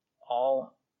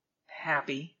 all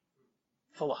happy,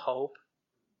 full of hope.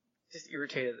 Just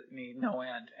irritated me no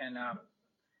end. And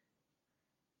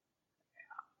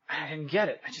I didn't get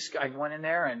it. I went in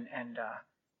there, and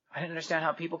I didn't understand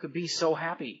how people could be so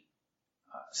happy,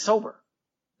 sober.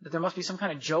 That there must be some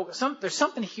kind of joke. There's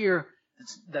something here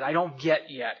that I don't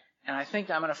get yet, and I think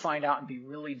I'm going to find out and be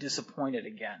really disappointed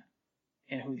again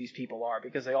in who these people are,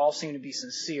 because they all seem to be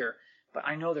sincere. But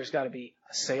I know there's got to be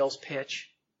a sales pitch.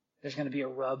 There's going to be a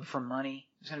rub for money.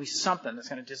 There's going to be something that's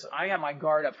going to I got my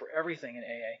guard up for everything in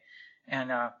AA.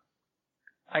 And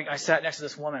I sat next to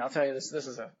this woman. I'll tell you,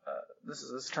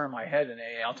 this turned my head in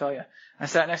AA. I'll tell you. I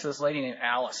sat next to this lady named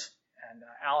Alice. And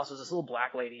Alice was this little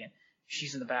black lady, and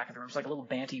she's in the back of the room. She's like a little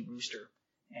banty rooster.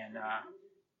 And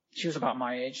she was about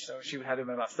my age, so she had to have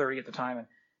been about 30 at the time. And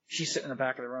she's sitting in the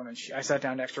back of the room, and I sat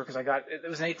down next to her because it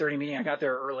was an 8:30 meeting. I got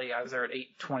there early. I was there at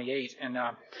 8:28, and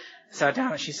sat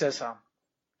down, and she says,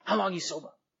 how long are you sober?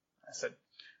 I said,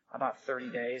 about 30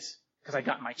 days, because I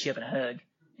got my chip and a hug.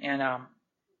 And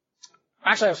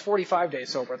actually, I was 45 days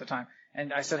sober at the time.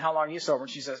 And I said, how long are you sober?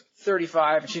 And she says,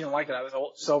 35, and she didn't like that. I was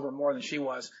sober more than she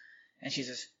was. And she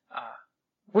says,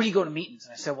 where do you go to meetings?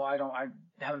 And I said, well, I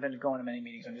haven't been going to many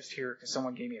meetings. I'm just here because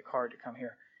someone gave me a card to come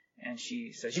here. And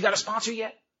she says, you got a sponsor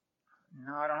yet?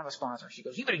 No, I don't have a sponsor. She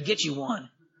goes, you better get you one.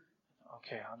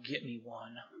 Okay, I'll get me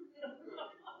one.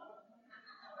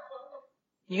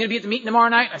 You gonna be at the meeting tomorrow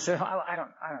night? I said, I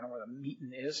don't know where the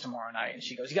meeting is tomorrow night. And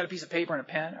she goes, you got a piece of paper and a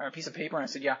pen, or a piece of paper? And I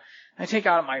said, yeah. And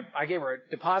I gave her a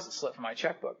deposit slip for my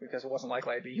checkbook because it wasn't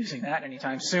likely I'd be using that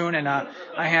anytime soon. And I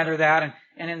handed her that,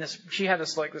 and in this, she had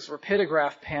this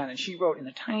rapidograph pen, and she wrote in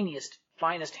the tiniest,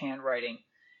 finest handwriting.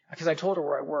 because I told her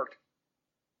where I worked.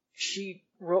 She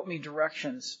wrote me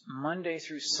directions Monday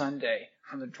through Sunday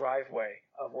from the driveway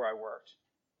of where I worked.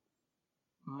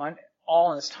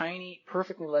 All in this tiny,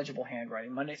 perfectly legible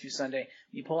handwriting, Monday through Sunday.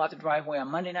 You pull out the driveway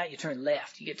on Monday night, you turn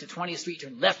left. You get to 20th Street,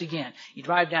 turn left again. You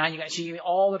drive down, she gave me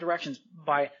all the directions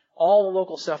by all the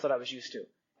local stuff that I was used to.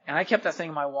 And I kept that thing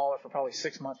in my wallet for probably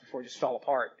 6 months before it just fell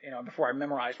apart, before I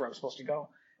memorized where I was supposed to go.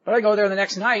 But I go there the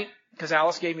next night, because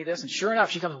Alice gave me this, and sure enough,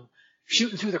 she comes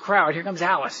shooting through the crowd. Here comes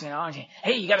Alice, and she,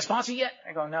 hey, you got a sponsor yet?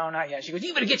 I go, no, not yet. She goes,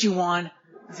 you better get you one.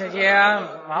 I said,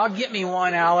 yeah, I'll get me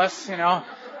one, Alice, And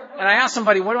I asked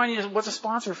somebody, what do I need? What's a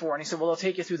sponsor for? And he said, well, they'll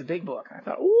take you through the big book. And I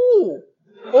thought,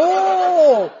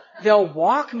 they'll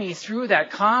walk me through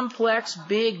that complex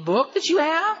big book that you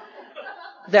have?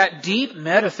 That deep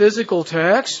metaphysical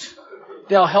text?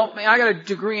 They'll help me. I got a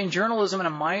degree in journalism and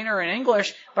a minor in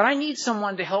English, but I need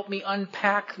someone to help me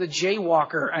unpack the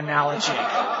jaywalker analogy.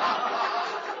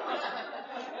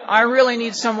 I really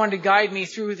need someone to guide me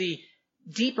through the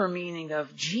deeper meaning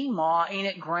of, gee, Ma, ain't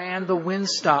it grand the wind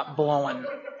stopped blowing?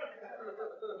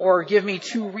 Or give me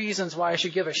 2 reasons why I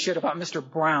should give a shit about Mr.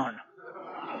 Brown.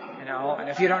 And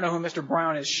if you don't know who Mr.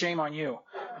 Brown is, shame on you.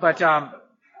 But,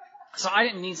 so I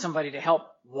didn't need somebody to help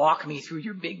walk me through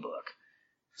your big book.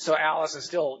 So Alice is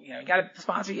still, got a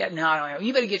sponsor yet? No, I don't know.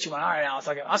 You better get you one. All right, Alice.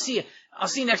 I'll see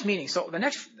you next meeting. So the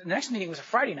next meeting was a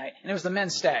Friday night, and it was the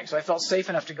men's stag. So I felt safe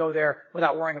enough to go there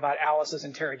without worrying about Alice's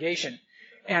interrogation.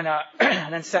 And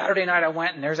then Saturday night I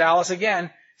went, and there's Alice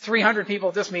again. 300 people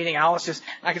at this meeting. Alice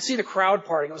I could see the crowd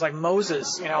parting. It was like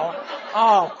Moses,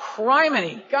 Oh,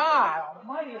 criminy. God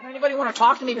almighty. Does anybody want to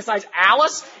talk to me besides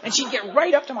Alice? And she'd get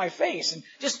right up to my face and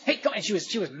just, hey, come. And she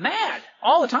was mad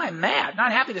all the time, mad,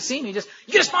 not happy to see me. Just,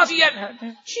 you get a sponsor yet?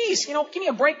 Jeez, give me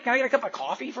a break. Can I get a cup of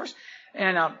coffee first?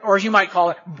 And, or as you might call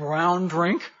it, brown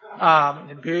drink,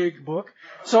 the big book.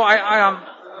 So I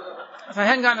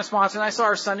hadn't gotten a sponsor, and I saw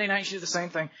her Sunday night. She did the same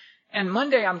thing. And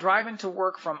Monday, I'm driving to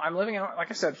work I'm living in,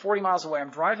 like I said, 40 miles away. I'm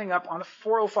driving up on the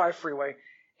 405 freeway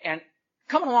and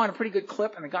coming along at a pretty good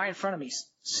clip, and the guy in front of me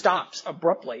stops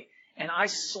abruptly. And I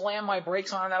slam my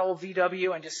brakes on that old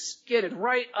VW and just skidded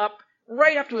right up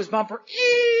to his bumper,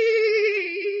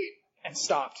 and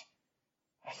stopped.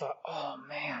 I thought, oh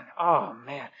man.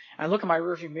 I look in my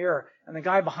rearview mirror, and the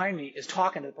guy behind me is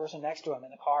talking to the person next to him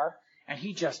in the car, and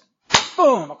he just,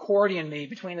 boom, accordion me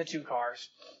between the 2 cars.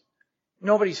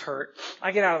 Nobody's hurt.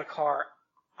 I get out of the car.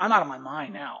 I'm out of my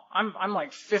mind now. I'm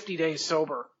like 50 days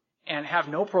sober and have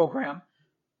no program.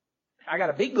 I got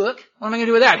a big book. What am I going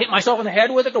to do with that? Hit myself in the head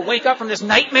with it to wake up from this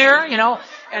nightmare,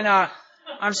 And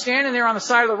I'm standing there on the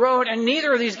side of the road, and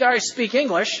neither of these guys speak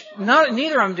English.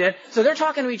 Neither of them did. So they're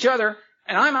talking to each other,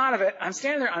 and I'm out of it. I'm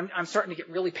standing there. I'm starting to get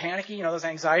really panicky, those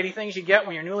anxiety things you get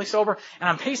when you're newly sober. And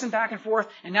I'm pacing back and forth,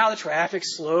 and now the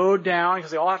traffic's slowed down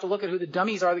because they all have to look at who the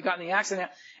dummies are that got in the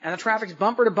accident. And the traffic's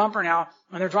bumper to bumper now,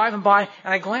 and they're driving by,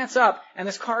 and I glance up, and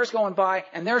this car's going by,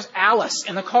 and there's Alice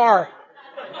in the car,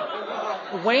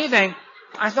 waving.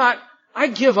 I thought, I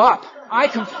give up. I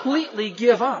completely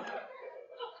give up.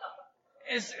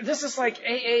 This is like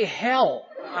AA hell.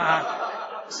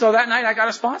 So that night I got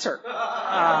a sponsor.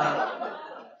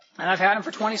 And I've had him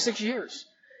for 26 years.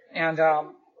 And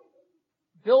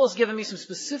Bill has given me some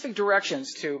specific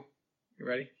directions to... You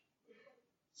ready?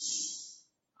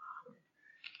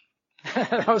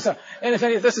 And if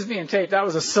any of this is being taped, that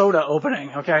was a soda opening,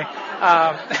 okay?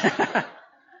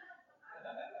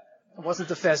 It wasn't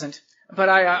the pheasant. But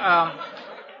I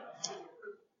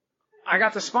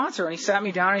got the sponsor, and he sat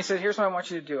me down and he said, here's what I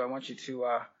want you to do. I want you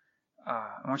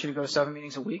to go to 7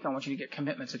 meetings a week. I want you to get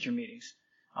commitments at your meetings.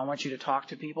 I want you to talk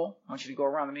to people. I want you to go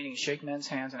around the meeting and shake men's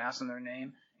hands and ask them their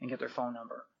name and get their phone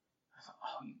number. I thought,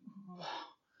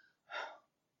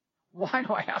 why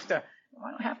do I have to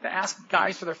ask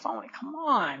guys for their phone? Come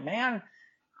on, man.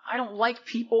 I don't like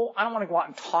people. I don't want to go out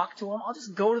and talk to them. I'll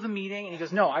just go to the meeting. And he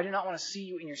goes, no, I do not want to see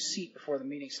you in your seat before the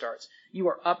meeting starts. You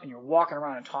are up and you're walking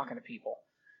around and talking to people.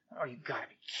 Oh, you gotta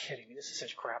be kidding me. This is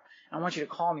such crap. I want you to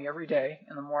call me every day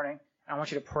in the morning. And I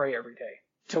want you to pray every day.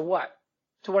 To what?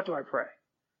 To what do I pray?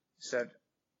 He said,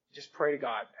 just pray to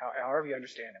God, however you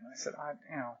understand him. And I said,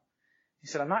 he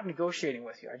said, I'm not negotiating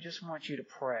with you. I just want you to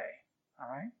pray. All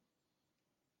right?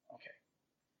 Okay.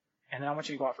 And then I want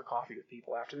you to go out for coffee with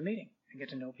people after the meeting and get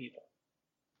to know people.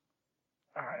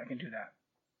 All right, I can do that.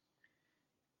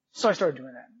 So I started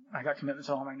doing that. I got commitments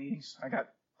to all my meetings. I got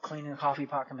cleaning a coffee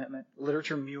pot commitment,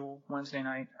 literature mule Wednesday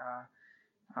night.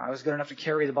 I was good enough to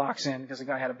carry the box in because the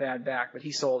guy had a bad back, but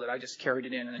he sold it. I just carried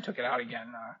it in and then took it out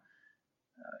again.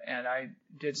 And I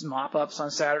did some mop-ups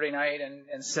on Saturday night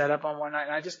and set up on one night.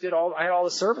 And I just I had all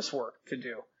the service work to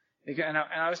do. And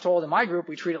I was told in my group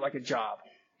we treat it like a job.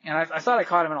 And I thought I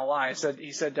caught him in a lie.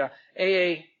 He said,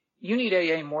 AA, you need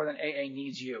AA more than AA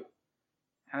needs you.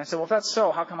 And I said, well, if that's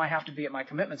so, how come I have to be at my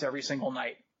commitments every single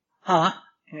night? Huh?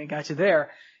 And it got you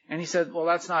there. And he said, well,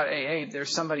 that's not AA.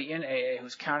 There's somebody in AA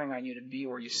who's counting on you to be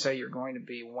where you say you're going to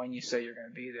be when you say you're going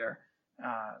to be there.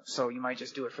 So you might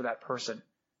just do it for that person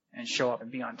and show up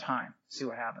and be on time. See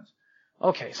what happens.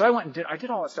 Okay, so I went and I did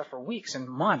all that stuff for weeks and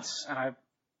months, and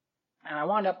I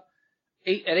wound up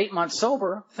at 8 months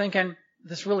sober thinking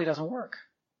this really doesn't work.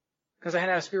 Because I had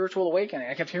a spiritual awakening.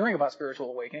 I kept hearing about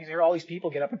spiritual awakenings. I hear all these people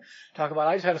get up and talk about,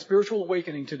 I just had a spiritual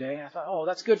awakening today. And I thought, oh,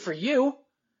 that's good for you.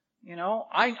 You know,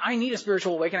 I need a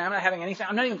spiritual awakening. I'm not having anything.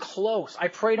 I'm not even close. I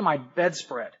pray to my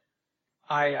bedspread.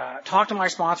 I talk to my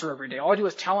sponsor every day. All I do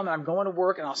is tell him that I'm going to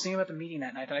work and I'll see him at the meeting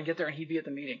that night. And I get there and he'd be at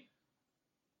the meeting.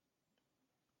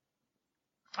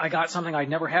 I got something I'd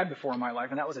never had before in my life,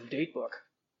 and that was a date book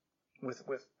with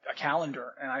a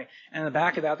calendar. And in the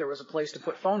back of that there was a place to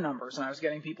put phone numbers, and I was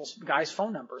getting guys'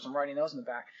 phone numbers and writing those in the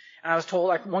back. And I was told,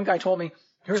 like, one guy told me,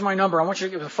 here's my number. I want you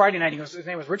to, it was a Friday night. He goes, his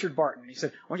name was Richard Barton. He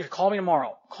said, I want you to call me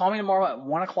tomorrow. Call me tomorrow at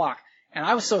 1 o'clock. And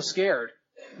I was so scared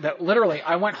that literally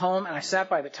I went home and I sat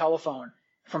by the telephone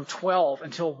from 12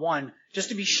 until 1 just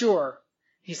to be sure.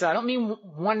 He said, I don't mean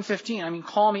 1:15. I mean,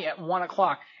 call me at 1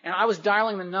 o'clock. And I was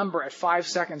dialing the number at 5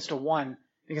 seconds to 1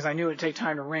 because I knew it would take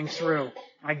time to ring through.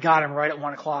 I got him right at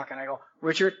 1 o'clock. And I go,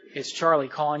 Richard, it's Charlie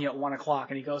calling you at 1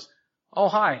 o'clock. And he goes, oh,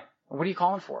 hi. What are you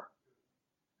calling for?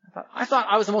 I thought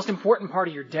I was the most important part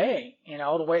of your day, you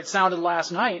know, the way it sounded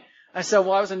last night. I said,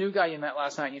 well, I was a new guy you met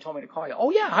last night and you told me to call you.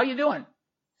 Oh, yeah. How you doing?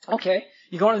 Okay.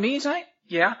 You going to the meeting tonight?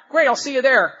 Yeah. Great. I'll see you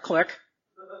there. Click.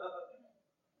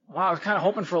 Wow, I was kind of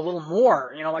hoping for a little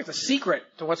more, you know, like the secret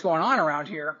to what's going on around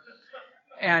here.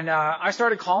 And I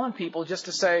started calling people just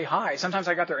to say hi. Sometimes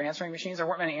I got their answering machines. There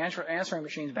weren't many answering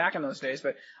machines back in those days,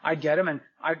 but I'd get them and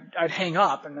I'd hang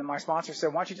up. And then my sponsor said,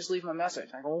 why don't you just leave them a message?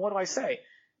 I go, well, what do I say?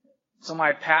 So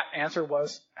my pat answer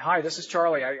was, hi, this is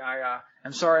Charlie.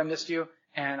 I'm sorry I missed you.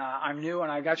 And I'm new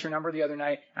and I got your number the other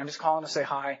night. I'm just calling to say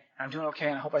hi. I'm doing okay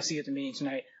and I hope I see you at the meeting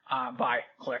tonight. Bye.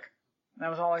 Click. And that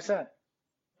was all I said.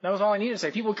 That was all I needed to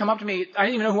say. People would come up to me. I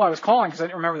didn't even know who I was calling because I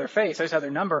didn't remember their face. I just had their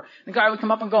number. The guy would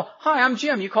come up and go, hi, I'm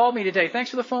Jim. You called me today.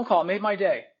 Thanks for the phone call. It made my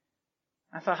day.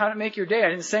 I thought, how did it make your day? I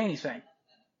didn't say anything.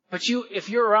 But if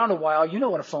you're around a while, you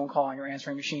know what a phone call on your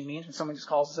answering machine means when someone just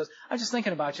calls and says, I'm just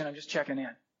thinking about you and I'm just checking in.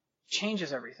 It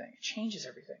changes everything. It changes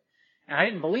everything. And I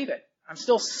didn't believe it. I'm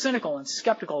still cynical and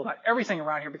skeptical about everything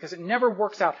around here because it never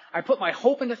works out. I put my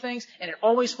hope into things and it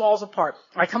always falls apart.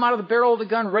 I come out of the barrel of the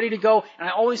gun ready to go and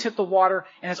I always hit the water,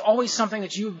 and it's always something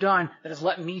that you've done that has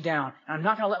let me down. And I'm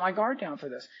not going to let my guard down for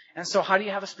this. And so how do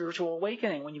you have a spiritual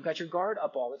awakening when you've got your guard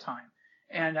up all the time?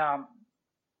 And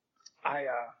I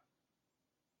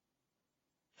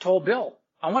told Bill,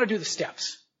 I want to do the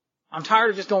steps. I'm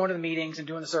tired of just going to the meetings and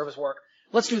doing the service work.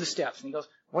 Let's do the steps. And he goes,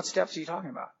 what steps are you talking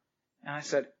about? And I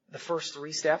said, the first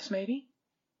 3 steps, maybe?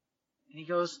 And he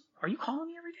goes, are you calling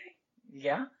me every day?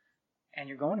 Yeah. And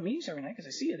you're going to meetings every night because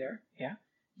I see you there. Yeah.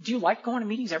 Do you like going to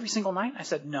meetings every single night? I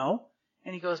said, no.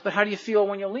 And he goes, but how do you feel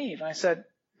when you leave? And I said,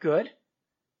 good.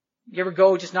 You ever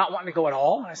go just not wanting to go at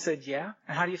all? And I said, yeah.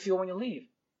 And how do you feel when you leave?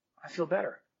 I feel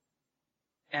better.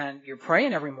 And you're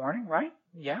praying every morning, right?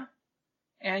 Yeah.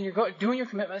 And you're doing your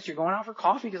commitments. You're going out for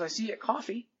coffee because I see you at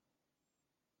coffee.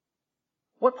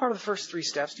 What part of the first 3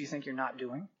 steps do you think you're not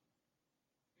doing?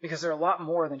 Because they're a lot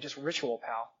more than just ritual,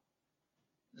 pal.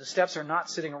 The steps are not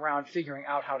sitting around figuring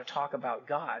out how to talk about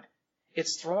God.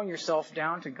 It's throwing yourself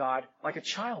down to God like a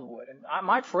child would. And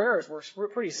my prayers were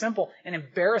pretty simple and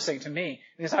embarrassing to me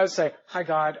because I would say, hi,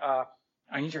 God,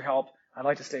 I need your help. I'd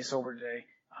like to stay sober today.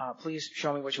 Please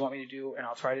show me what you want me to do and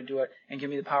I'll try to do it, and give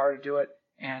me the power to do it.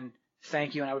 And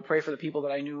thank you. And I would pray for the people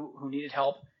that I knew who needed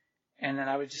help. And then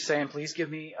I would just say, and please give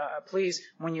me, please,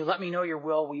 when you let me know your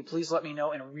will you please let me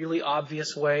know in a really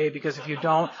obvious way? Because if you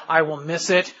don't, I will miss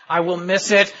it. I will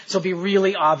miss it. So be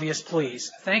really obvious,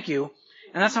 please. Thank you.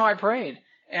 And that's how I prayed.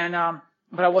 And,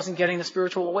 but I wasn't getting the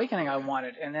spiritual awakening I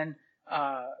wanted. And then,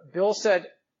 Bill said,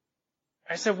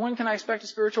 I said, when can I expect a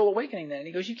spiritual awakening then? And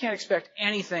he goes, you can't expect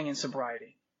anything in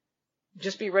sobriety.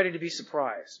 Just be ready to be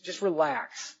surprised. Just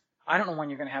relax. I don't know when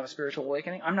you're going to have a spiritual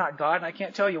awakening. I'm not God, and I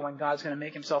can't tell you when God's going to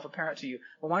make himself apparent to you.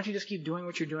 But why don't you just keep doing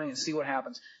what you're doing and see what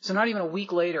happens? So not even a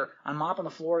week later, I'm mopping the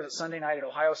floors at Sunday night at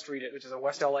Ohio Street, which is a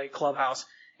West LA clubhouse,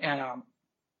 and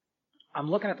I'm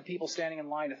looking at the people standing in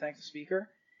line to thank the speaker,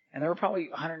 and there were probably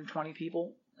 120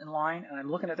 people in line, and I'm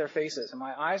looking at their faces, and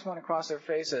my eyes went across their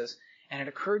faces, and it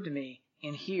occurred to me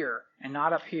in here and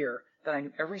not up here that I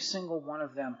knew every single one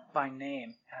of them by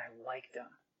name, and I liked them.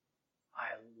 I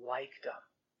liked them.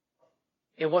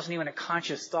 It wasn't even a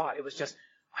conscious thought. It was just,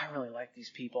 I really like these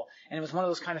people. And it was one of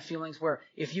those kind of feelings where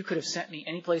if you could have sent me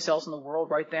any place else in the world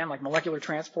right then, like molecular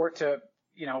transport to,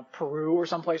 Peru or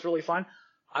someplace really fun,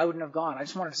 I wouldn't have gone. I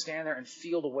just wanted to stand there and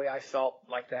feel the way I felt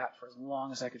like that for as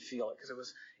long as I could feel it,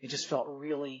 because it just felt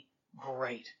really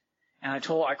great. And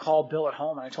I called Bill at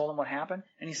home and I told him what happened,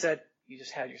 and he said, you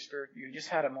just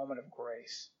had a moment of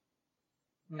grace.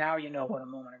 Now you know what a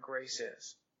moment of grace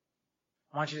is.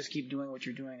 Why don't you just keep doing what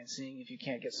you're doing and seeing if you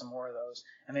can't get some more of those,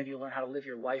 and maybe you'll learn how to live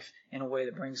your life in a way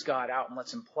that brings God out and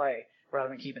lets him play rather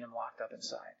than keeping him locked up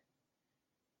inside.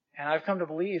 And I've come to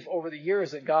believe over the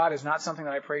years that God is not something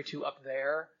that I pray to up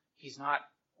there. He's not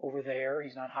over there.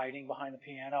 He's not hiding behind the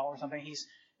piano or something.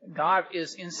 God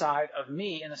is inside of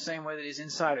me in the same way that he's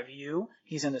inside of you.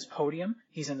 He's in this podium.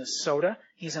 He's in this soda.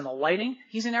 He's in the lighting.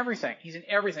 He's in everything. He's in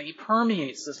everything. He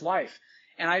permeates this life.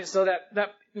 And so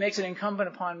that makes it incumbent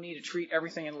upon me to treat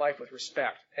everything in life with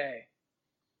respect, A.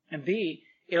 And B,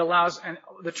 it allows, and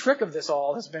the trick of this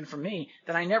all has been for me,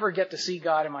 that I never get to see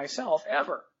God in myself,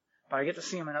 ever. But I get to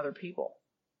see him in other people.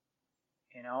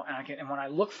 And when I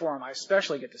look for him, I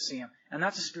especially get to see him. And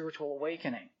that's a spiritual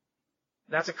awakening.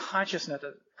 That's a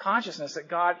consciousness that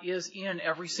God is in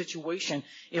every situation.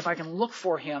 If I can look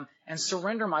for him and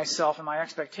surrender myself and my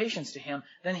expectations to him,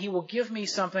 then he will give me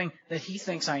something that he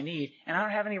thinks I need, and I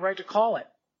don't have any right to call it.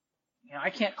 I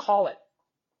can't call it.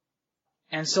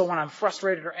 And so when I'm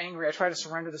frustrated or angry, I try to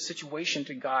surrender the situation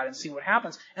to God and see what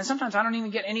happens. And sometimes I don't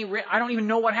even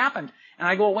know what happened. And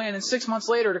I go away, and then 6 months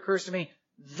later it occurs to me,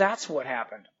 that's what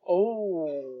happened.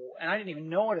 Oh, and I didn't even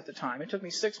know it at the time. It took me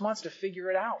 6 months to figure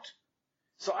it out.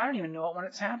 So I don't even know it when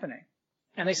it's happening.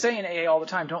 And they say in AA all the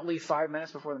time, don't leave 5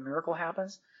 minutes before the miracle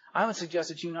happens. I would suggest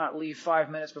that you not leave 5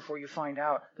 minutes before you find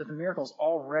out that the miracle's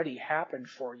already happened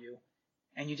for you,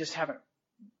 and you just haven't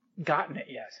gotten it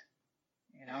yet.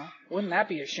 Wouldn't that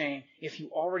be a shame if you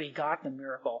already got the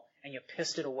miracle and you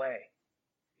pissed it away?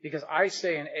 Because I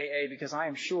stay in AA because I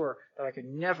am sure that I could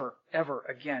never, ever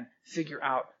again figure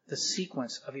out the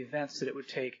sequence of events that it would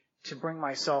take to bring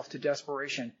myself to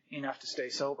desperation enough to stay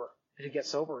sober, to get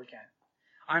sober again.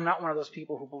 I'm not one of those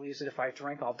people who believes that if I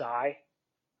drink, I'll die.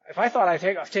 If I thought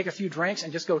I'd take a few drinks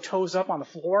and just go toes up on the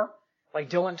floor, like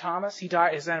Dylan Thomas, he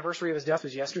died, his anniversary of his death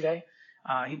was yesterday.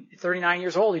 He's 39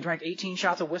 years old. He drank 18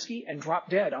 shots of whiskey and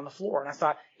dropped dead on the floor. And I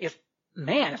thought, if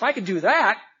I could do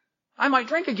that, I might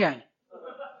drink again.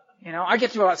 I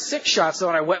get to about 6 shots though,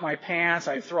 and I wet my pants,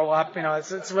 I throw up,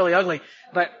 it's really ugly.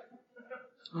 But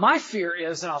my fear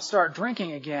is that I'll start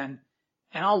drinking again,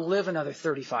 and I'll live another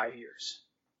 35 years.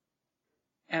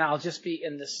 And I'll just be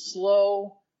in this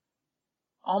slow,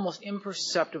 almost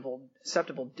imperceptible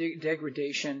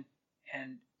degradation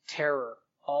and terror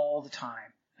all the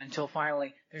time, until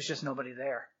finally there's just nobody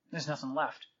there. There's nothing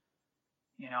left.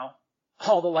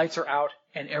 All the lights are out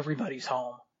and everybody's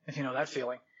home, if you know that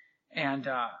feeling. And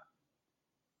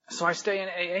so I stay in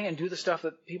AA and do the stuff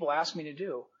that people ask me to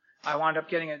do. I wound up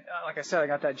getting like I said, I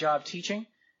got that job teaching,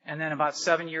 and then about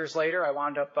 7 years later, I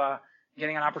wound up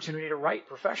getting an opportunity to write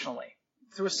professionally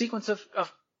through a sequence of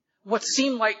what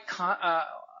seemed like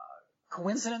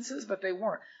coincidences, but they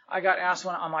weren't. I got asked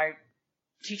on my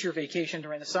teacher vacation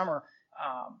during the summer,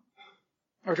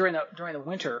 or during the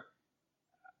winter.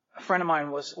 A friend of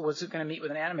mine was going to meet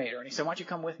with an animator, and he said, "Why don't you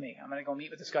come with me? I'm going to go meet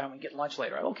with this guy and we get lunch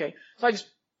later." Okay, so I just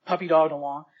puppy dogged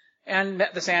along and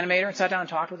met this animator and sat down and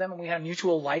talked with him, and we had a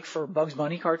mutual like for Bugs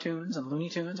Bunny cartoons and Looney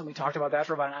Tunes, and we talked about that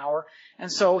for about an hour.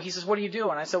 And so he says, "What do you do?"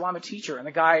 And I said, "Well, I'm a teacher." And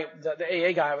the guy, the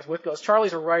AA guy I was with, goes,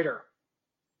 "Charlie's a writer."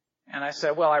 And I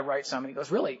said, "Well, I write some." And he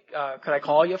goes, "Really? Could I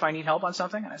call you if I need help on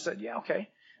something?" And I said, "Yeah, okay."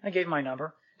 And I gave him my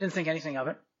number. Didn't think anything of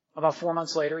it. About 4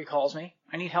 months later, he calls me.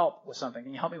 "I need help with something.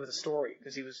 Can you help me with a story?"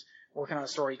 Because he was working on a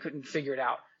story. He couldn't figure it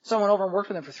out. So I went over and worked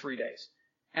with him for 3 days.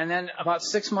 And then about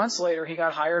 6 months later, he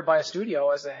got hired by a studio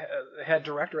as the head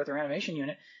director at their animation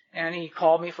unit. And he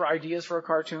called me for ideas for a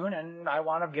cartoon, and I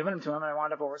wound up giving them to him, and I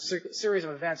wound up over a series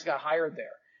of events got hired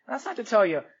there. And that's not to tell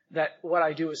you that what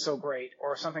I do is so great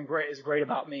or something great is great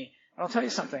about me. But I'll tell you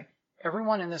something.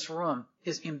 Everyone in this room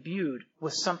is imbued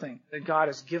with something that God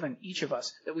has given each of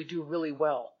us that we do really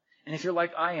well. And if you're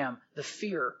like I am, the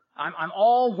fear, I'm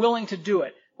all willing to do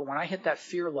it. But when I hit that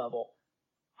fear level,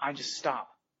 I just stop.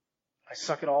 I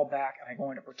suck it all back and I go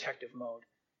into protective mode.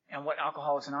 And what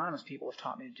Alcoholics Anonymous people have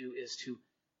taught me to do is to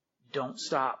don't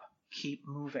stop. Keep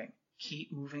moving.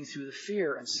 Keep moving through the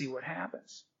fear and see what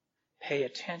happens. Pay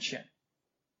attention.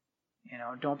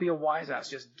 Don't be a wise ass.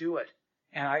 Just do it.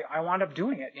 And I wound up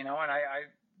doing it, and I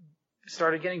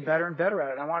started getting better and better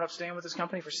at it. I wound up staying with this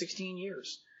company for 16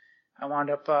 years. I wound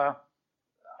up,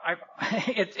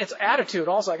 it's attitude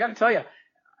also. I got to tell you,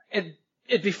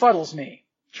 it befuddles me,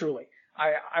 truly.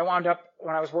 I wound up,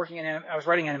 when I was I was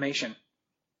writing animation,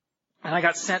 and I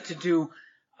got sent to do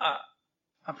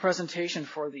a presentation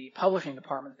for the publishing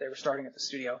department that they were starting at the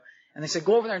studio. And they said,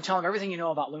 go over there and tell them everything you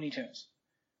know about Looney Tunes.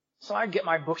 So I get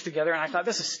my books together, and I thought,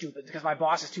 this is stupid, because my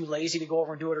boss is too lazy to go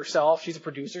over and do it herself. She's a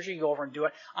producer. She can go over and do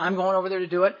it. I'm going over there to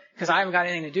do it, because I haven't got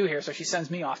anything to do here, so she sends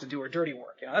me off to do her dirty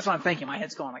work. That's what I'm thinking. My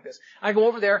head's going like this. I go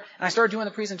over there, and I start doing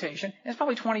the presentation. There's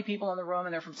probably 20 people in the room,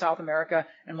 and they're from South America,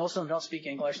 and most of them don't speak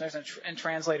English. There's a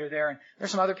translator there, and there's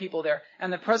some other people there.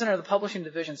 And the president of the publishing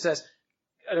division says,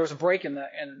 there was a break in the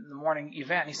morning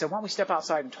event, and he said, why don't we step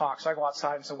outside and talk? So I go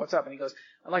outside and said, what's up? And he goes,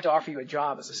 I'd like to offer you a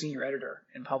job as a senior editor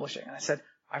in publishing. And I said,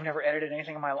 I've never edited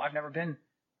anything in my life.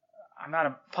 I'm not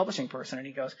a publishing person. And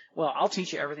he goes, well, I'll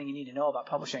teach you everything you need to know about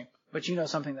publishing, but you know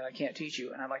something that I can't teach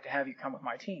you, and I'd like to have you come with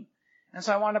my team. And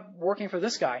so I wound up working for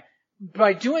this guy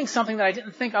by doing something that I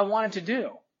didn't think I wanted to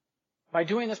do. By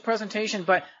doing this presentation,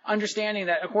 but understanding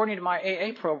that according to my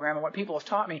AA program and what people have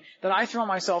taught me, that I throw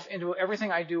myself into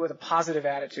everything I do with a positive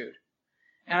attitude.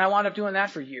 And I wound up doing that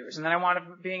for years. And then I wound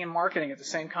up being in marketing at the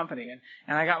same company.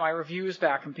 And I got my reviews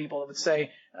back from people that would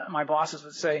say, my bosses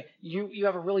would say, you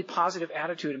have a really positive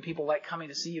attitude, and people like coming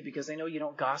to see you because they know you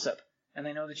don't gossip. And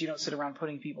they know that you don't sit around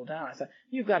putting people down. I thought,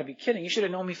 you've got to be kidding. You should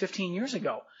have known me 15 years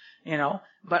ago.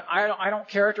 But I don't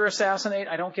character assassinate.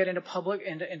 I don't get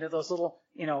into those little,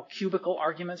 cubicle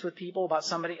arguments with people about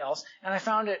somebody else. And I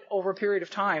found it over a period of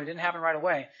time. It didn't happen right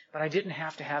away, but I didn't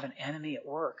have to have an enemy at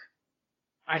work.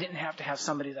 I didn't have to have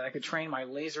somebody that I could train my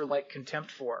laser-like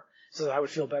contempt for so that I would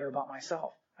feel better about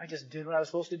myself. I just did what I was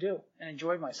supposed to do and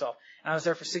enjoyed myself. And I was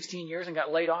there for 16 years and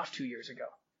got laid off 2 years ago.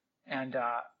 And,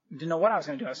 didn't know what I was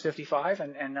going to do. I was 55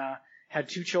 and had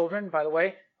 2 children. By the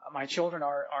way, my children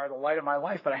are the light of my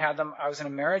life, but I was in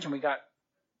a marriage, and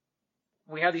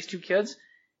we had these 2 kids.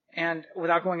 And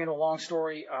without going into a long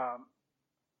story,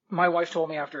 my wife told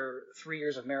me after 3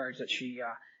 years of marriage that she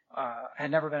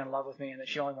had never been in love with me, and that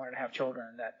she only wanted to have children,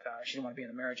 and that she didn't want to be in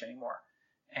the marriage anymore.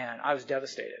 And I was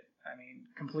devastated. I mean,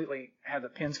 completely had the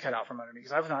pins cut out from under me,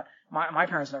 because I was not. My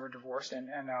parents never divorced, and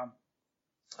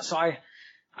so I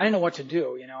didn't know what to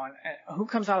do, and who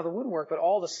comes out of the woodwork but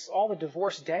all the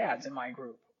divorced dads in my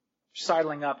group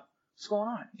sidling up. What's going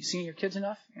on? You seeing your kids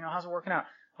enough? How's it working out?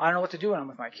 I don't know what to do when I'm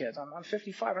with my kids. I'm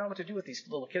 55. I don't know what to do with these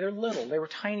little kids. They're little. They were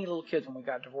tiny little kids when we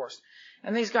got divorced.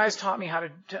 And these guys taught me how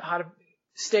to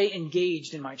stay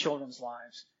engaged in my children's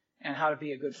lives, and how to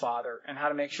be a good father, and how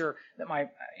to make sure that my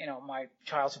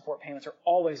child support payments are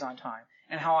always on time,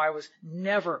 and how I was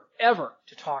never, ever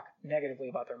to talk negatively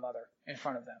about their mother in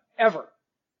front of them. Ever.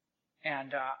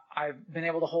 And I've been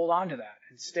able to hold on to that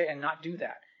and stay and not do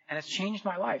that. And it's changed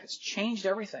my life. It's changed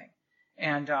everything.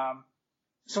 And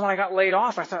so when I got laid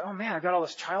off, I thought, oh man, I've got all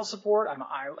this child support. I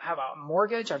have a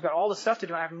mortgage. I've got all this stuff to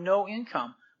do. And I have no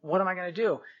income. What am I going to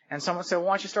do? And someone said, well,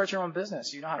 why don't you start your own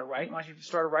business? You know how to write. Why don't you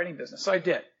start a writing business? So I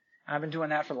did. And I've been doing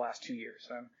that for the last 2 years.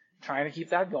 So I'm trying to keep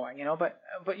that going,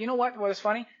 But you know what? What is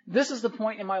funny? This is the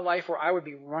point in my life where I would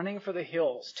be running for the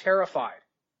hills, terrified,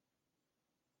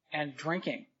 and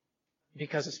drinking.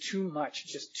 Because it's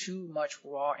just too much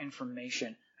raw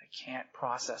information. I can't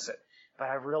process it. But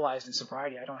I realized in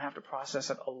sobriety I don't have to process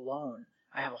it alone.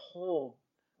 I have a whole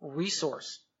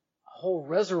resource, a whole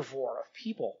reservoir of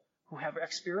people who have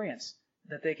experience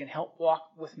that they can help walk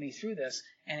with me through this.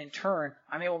 And in turn,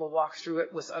 I'm able to walk through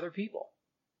it with other people.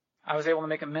 I was able to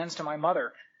make amends to my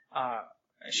mother.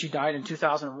 She died in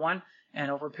 2001. And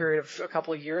over a period of a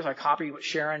couple of years, I copied what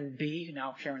Sharon B.,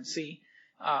 now Sharon C.,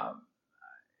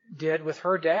 did with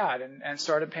her dad, and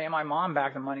started paying my mom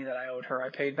back the money that I owed her. I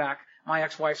paid back my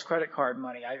ex-wife's credit card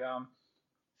money. I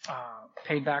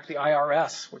paid back the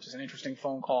IRS, which is an interesting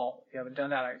phone call. If you haven't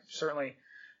done that, I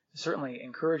certainly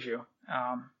encourage you.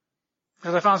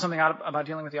 Because I found something out about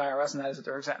dealing with the IRS, and that is that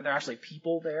there are actually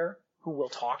people there who will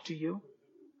talk to you,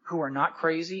 who are not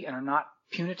crazy and are not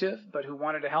punitive, but who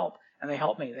wanted to help. And they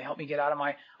helped me. They helped me get out of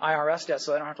my IRS debt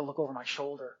so I don't have to look over my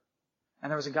shoulder.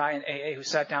 And there was a guy in AA who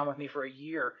sat down with me for a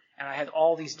year, and I had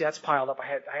all these debts piled up. I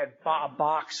had a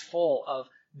box full of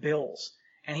bills.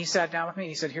 And he sat down with me and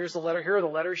he said, here's the letter. Here are the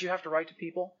letters you have to write to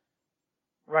people.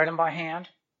 Write them by hand.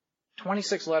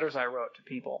 26 letters I wrote to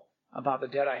people about the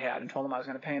debt I had and told them I was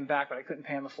going to pay them back, but I couldn't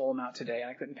pay them the full amount today, and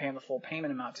I couldn't pay them the full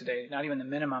payment amount today, not even the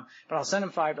minimum. But I'll send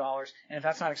them $5, and if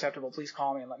that's not acceptable, please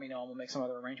call me and let me know, and we'll make some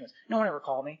other arrangements. No one ever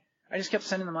called me. I just kept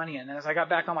sending the money in. And as I got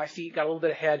back on my feet, got a little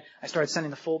bit ahead, I started sending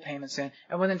the full payments in.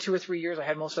 And within 2 or 3 years, I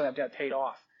had most of that debt paid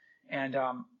off. And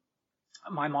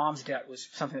my mom's debt was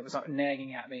something that was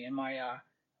nagging at me. And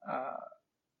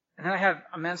and then I had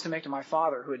amends to make to my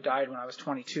father, who had died when I was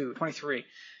 23.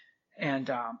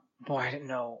 And boy, I didn't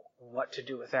know what to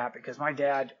do with that, because my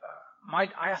dad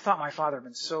I thought my father had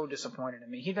been so disappointed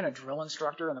in me. He'd been a drill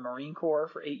instructor in the Marine Corps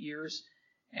for 8 years.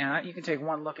 And you can take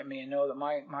one look at me and know that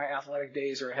my athletic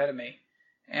days are ahead of me.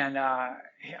 And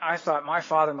I thought my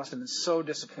father must have been so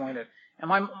disappointed. And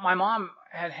my mom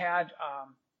had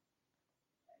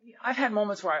I've had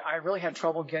moments where I really had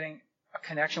trouble getting a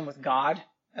connection with God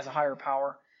as a higher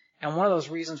power. And one of those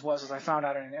reasons was, as I found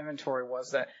out in an inventory,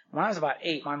 was that when I was about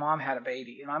 8, my mom had a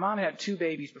baby. And my mom had 2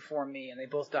 babies before me, and they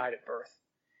both died at birth.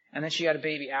 And then she had a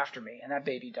baby after me, and that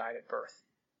baby died at birth.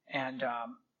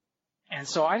 And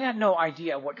so I had no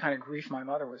idea what kind of grief my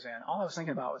mother was in. All I was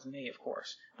thinking about was me, of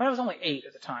course. But I was only 8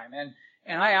 at the time.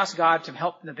 And I asked God to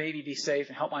help the baby be safe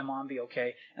and help my mom be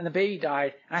okay. And the baby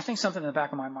died. And I think something in the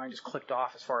back of my mind just clicked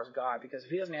off as far as God. Because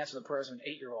if he doesn't answer the prayers of an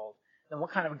 8-year-old, then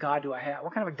what kind of a God do I have?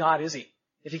 What kind of a God is he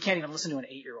if he can't even listen to an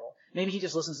 8-year-old? Maybe he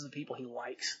just listens to the people he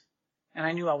likes. And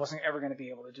I knew I wasn't ever going to be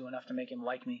able to do enough to make him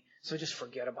like me. So just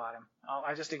forget about him.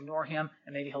 I just ignore him,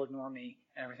 and maybe he'll ignore me,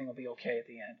 and everything will be okay at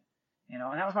the end.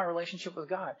 And that was my relationship with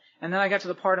God. And then I got to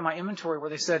the part of my inventory where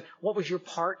they said, what was your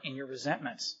part in your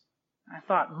resentments? And I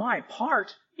thought, my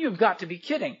part? You've got to be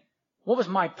kidding. What was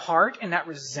my part in that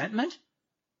resentment?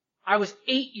 I was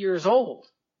 8 years old.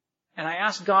 And I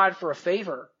asked God for a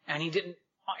favor, and he didn't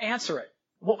answer it.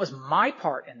 What was my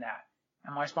part in that?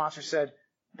 And my sponsor said,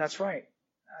 that's right.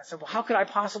 I said, well, how could I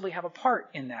possibly have a part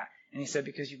in that? And he said,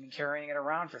 because you've been carrying it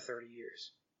around for 30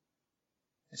 years.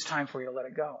 It's time for you to let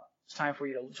it go. It's time for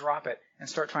you to drop it and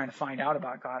start trying to find out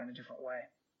about God in a different way.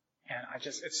 And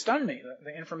it stunned me,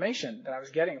 the information that I was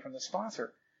getting from the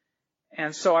sponsor.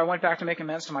 And so I went back to make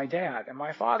amends to my dad. And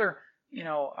my father,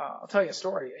 I'll tell you a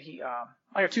story.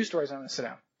 I have 2 stories. I'm going to sit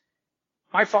down.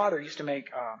 My father used to make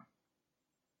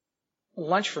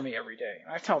lunch for me every day.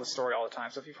 I tell the story all the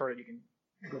time, so if you've heard it, you can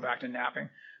go back to napping.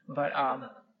 But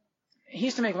he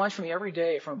used to make lunch for me every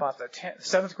day from about the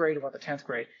 7th grade to about the 10th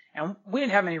grade. And we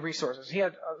didn't have many resources. He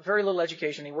had very little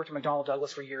education. He worked at McDonnell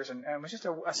Douglas for years and was just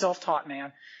a self-taught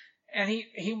man. And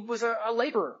he was a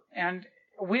laborer. And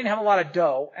we didn't have a lot of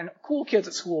dough. And cool kids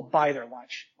at school buy their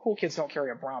lunch. Cool kids don't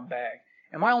carry a brown bag.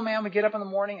 And my old man would get up in the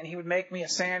morning and he would make me a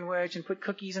sandwich and put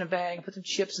cookies in a bag and put some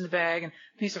chips in the bag and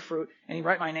a piece of fruit. And he'd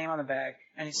write my name on the bag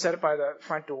and he'd set it by the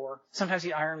front door. Sometimes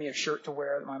he'd iron me a shirt to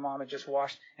wear that my mom had just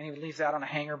washed and he would leave that on a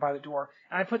hanger by the door.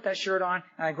 And I'd put that shirt on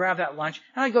and I'd grab that lunch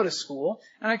and I'd go to school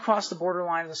and I'd cross the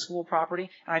borderline of the school property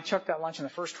and I'd chuck that lunch in the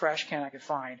first trash can I could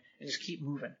find and just keep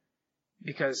moving.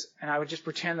 And I would just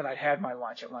pretend that I'd had my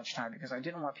lunch at lunchtime because I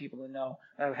didn't want people to know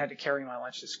that I had to carry my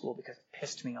lunch to school because it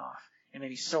pissed me off. It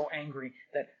made me so angry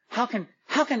that how can,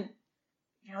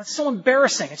 it's so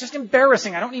embarrassing. It's just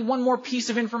embarrassing. I don't need one more piece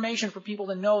of information for people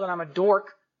to know that I'm a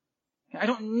dork. I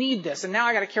don't need this. And now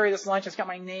I got to carry this lunch. It's got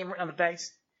my name written on the bag.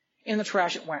 In the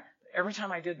trash it went. Every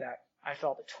time I did that, I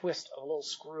felt a twist of a little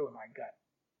screw in my gut.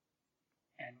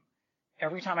 And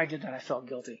every time I did that, I felt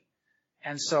guilty.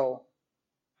 And so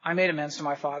I made amends to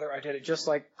my father. I did it just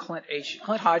like Clint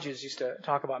Hodges used to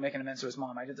talk about making amends to his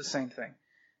mom. I did the same thing.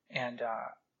 And,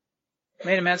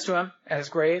 made amends to him at his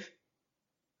grave.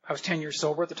 I was 10 years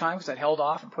sober at the time because I'd held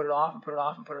off and put it off and put it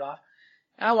off and put it off.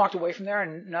 And I walked away from there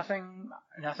and nothing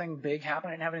big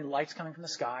happened. I didn't have any lights coming from the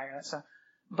sky and that stuff.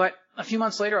 But a few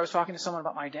months later, I was talking to someone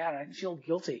about my dad and I didn't feel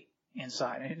guilty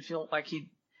inside. I didn't feel like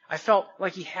I felt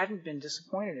like he hadn't been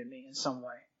disappointed in me in some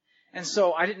way. And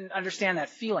so I didn't understand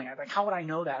that feeling. I was like, how would I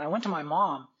know that? And I went to my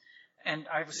mom and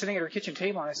I was sitting at her kitchen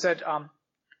table and I said, I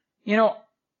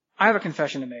have a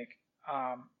confession to make.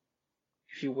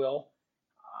 If you will.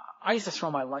 I used to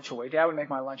throw my lunch away. Dad would make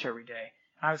my lunch every day.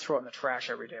 And I would throw it in the trash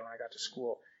every day when I got to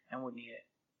school and wouldn't eat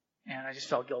it. And I just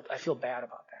felt guilt. I feel bad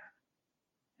about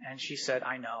that. And she said,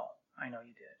 I know you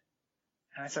did.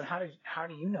 And I said, how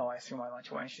do you know I threw my lunch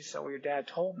away? And she said, well, your dad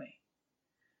told me.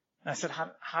 And I said,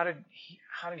 how did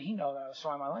he know that I was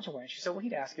throwing my lunch away? And she said, well,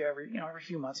 he'd ask you every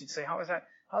few months. He'd say,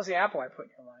 how's the apple I put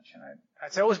in your lunch? And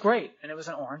I'd say, it was great. And it was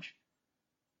an orange.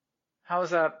 How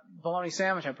was that bologna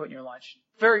sandwich I put in your lunch?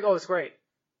 It's great.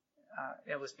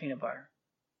 It was peanut butter.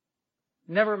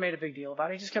 Never made a big deal about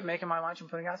it. He just kept making my lunch and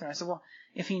putting it out there. And I said, well,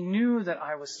 if he knew that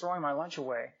I was throwing my lunch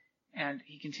away and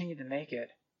he continued to make it,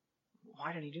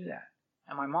 why did he do that?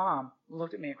 And my mom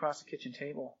looked at me across the kitchen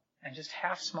table and just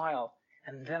half smiled.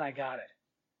 And then I got it.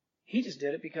 He just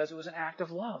did it because it was an act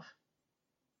of love.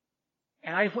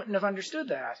 And I wouldn't have understood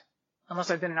that unless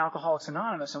I'd been in Alcoholics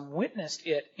Anonymous and witnessed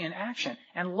it in action.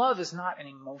 And love is not an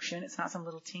emotion. It's not some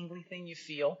little tingly thing you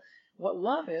feel. What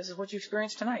love is what you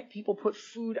experienced tonight. People put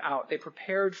food out. They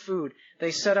prepared food.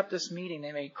 They set up this meeting.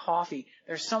 They made coffee.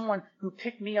 There's someone who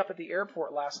picked me up at the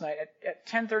airport last night at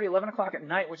 10:30, 11 o'clock at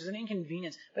night, which is an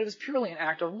inconvenience, but it was purely an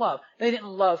act of love. They didn't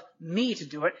love me to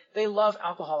do it. They love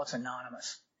Alcoholics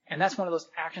Anonymous. And that's one of those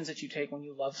actions that you take when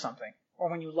you love something or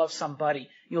when you love somebody.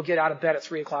 You'll get out of bed at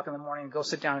 3 o'clock in the morning and go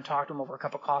sit down and talk to them over a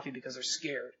cup of coffee because they're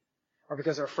scared or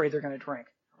because they're afraid they're going to drink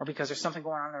or because there's something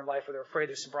going on in their life where they're afraid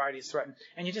their sobriety is threatened.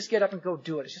 And you just get up and go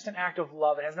do it. It's just an act of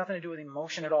love. It has nothing to do with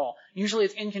emotion at all. Usually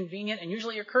it's inconvenient and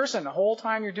usually you're cursing the whole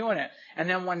time you're doing it. And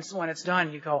then when it's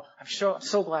done, you go, I'm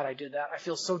so glad I did that. I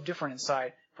feel so different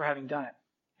inside for having done it.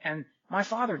 And my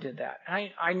father did that. And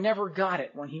I never got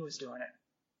it when he was doing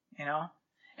it, you know?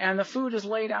 And the food is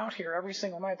laid out here every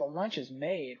single night. The lunch is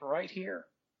made right here.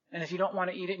 And if you don't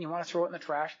want to eat it and you want to throw it in the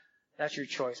trash, that's your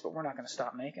choice. But we're not going to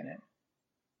stop making it.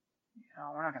 You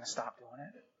know, we're not going to stop doing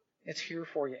it. It's here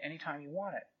for you anytime you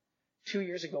want it. 2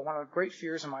 years ago, one of the great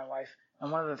fears in my life,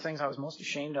 and one of the things I was most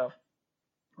ashamed of,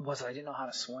 was that I didn't know how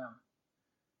to swim.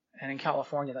 And in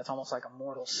California, that's almost like a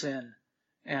mortal sin.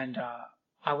 And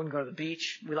I wouldn't go to the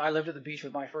beach. I lived at the beach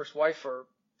with my first wife for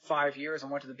 5 years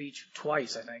and went to the beach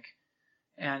twice, I think.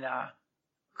 And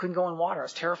couldn't go in water. I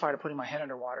was terrified of putting my head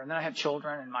underwater. And then I had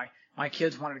children, and my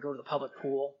kids wanted to go to the public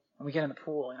pool. And we get in the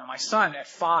pool. You know, my son at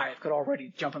 5 could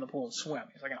already jump in the pool and swim.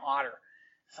 He's like an otter.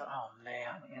 I thought, oh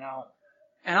man, you know.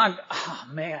 And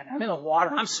I'm in the water.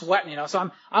 I'm sweating, you know.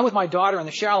 So I'm with my daughter in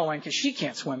the shallow end because she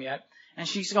can't swim yet. And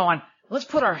she's going, let's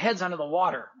put our heads under the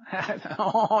water.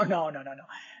 Oh, no.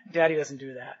 Daddy doesn't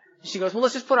do that. She goes, well,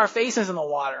 let's just put our faces in the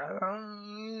water. I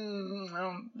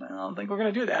don't think we're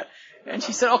going to do that. And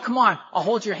she said, oh, come on, I'll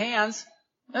hold your hands.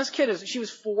 And this kid she was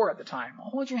 4 at the time.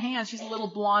 I'll hold your hands. She's a little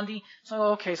blondie. So I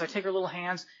go, okay. So I take her little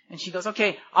hands and she goes,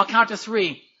 okay, I'll count to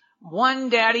 3. 1,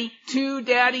 Daddy, 2,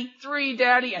 Daddy, 3,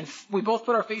 Daddy. And we both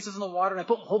put our faces in the water and I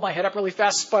hold my head up really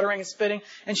fast, sputtering and spitting.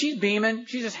 And she's beaming.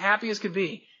 She's as happy as could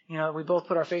be. You know, we both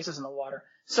put our faces in the water.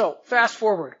 So fast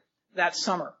forward that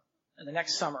summer, the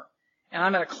next summer, and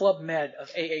I'm at a Club Med of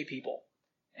AA people.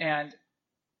 And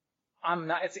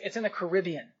it's in the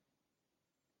Caribbean.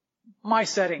 My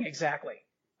setting, exactly.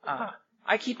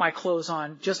 I keep my clothes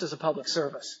on just as a public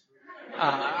service.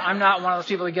 I'm not one of those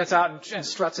people that gets out and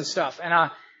struts his stuff.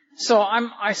 And so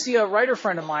I see a writer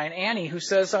friend of mine, Annie, who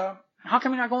says, how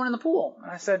come you're not going in the pool?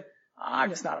 And I said,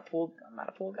 I'm not a pool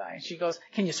guy. And she goes,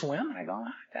 can you swim? And I go,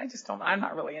 I'm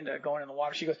not really into going in the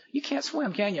water. She goes, you can't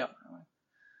swim, can you?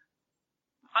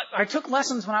 I took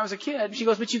lessons when I was a kid. She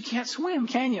goes, but you can't swim,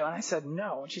 can you? And I said,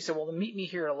 no. And she said, well, then meet me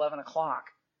here at 11 o'clock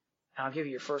and I'll give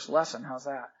you your first lesson. How's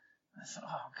that? I said,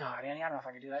 oh God, Annie, I don't know if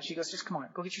I can do that. She goes, just come on,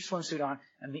 go get your swimsuit on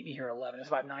and meet me here at 11. It's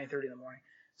about 9:30 in the morning.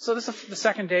 So this is the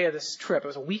second day of this trip. It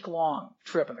was a week-long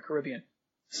trip in the Caribbean.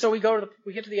 So we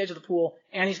get to the edge of the pool.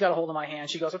 Annie's got a hold of my hand.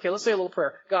 She goes, okay, let's say a little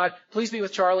prayer. God, please be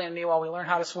with Charlie and me while we learn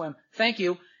how to swim. Thank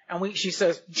you. And she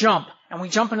says, jump. And we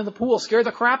jump into the pool. Scared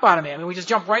the crap out of me. I mean, we just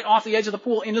jumped right off the edge of the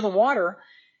pool into the water.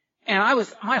 And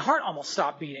my heart almost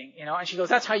stopped beating, you know. And she goes,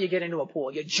 that's how you get into a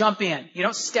pool. You jump in. You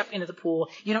don't step into the pool.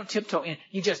 You don't tiptoe in.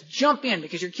 You just jump in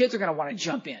because your kids are going to want to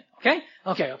jump in. Okay?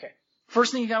 Okay.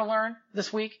 First thing you got to learn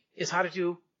this week is how to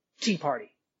do tea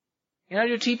party. You know how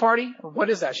to do a tea party? What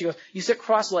is that? She goes, you sit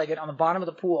cross-legged on the bottom of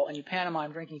the pool and you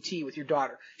pantomime drinking tea with your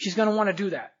daughter. She's going to want to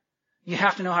do that. You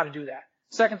have to know how to do that.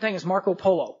 Second thing is Marco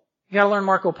Polo. You got to learn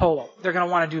Marco Polo. They're going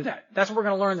to want to do that. That's what we're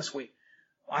going to learn this week.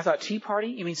 Well, I thought tea party?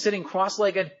 You mean sitting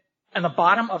cross-legged on the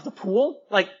bottom of the pool?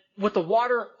 Like with the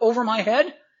water over my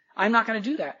head? I'm not going to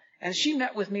do that. And she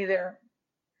met with me there.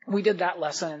 We did that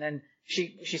lesson and then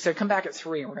she said, come back at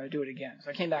 3 and we're going to do it again.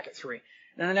 So I came back at 3.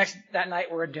 And then that night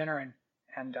we're at dinner and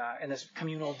in this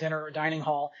communal dining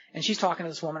hall, and she's talking to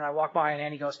this woman, and I walk by, and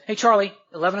Annie goes, hey, Charlie,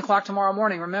 11 o'clock tomorrow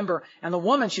morning, remember? And the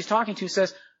woman she's talking to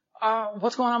says,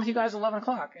 what's going on with you guys at 11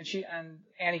 o'clock? And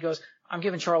Annie goes, I'm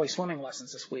giving Charlie swimming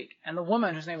lessons this week. And the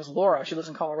woman, whose name is Laura, she lives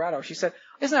in Colorado, she said,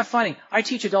 isn't that funny? I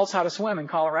teach adults how to swim in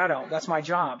Colorado. That's my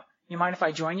job. You mind if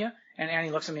I join you? And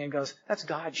Annie looks at me and goes, that's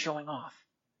God showing off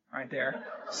right there.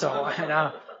 So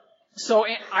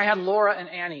I had Laura and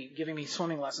Annie giving me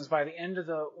swimming lessons. By the end of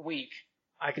the week,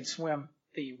 I could swim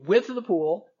the width of the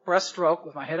pool, breaststroke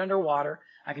with my head underwater.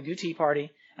 I could do tea party,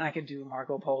 and I could do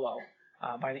Marco Polo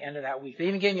by the end of that week. They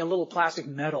even gave me a little plastic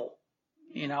medal,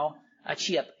 you know, a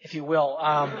chip, if you will,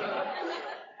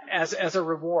 as a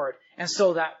reward. And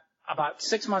so that about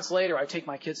 6 months later, I take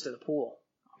my kids to the pool,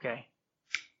 okay?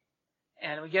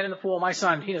 And we get in the pool. My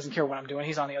son, he doesn't care what I'm doing.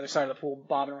 He's on the other side of the pool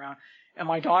bobbing around. And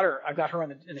my daughter, I've got her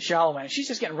in the shallow end, and she's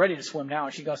just getting ready to swim now.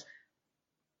 And she goes,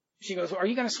 are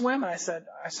you going to swim? And I said,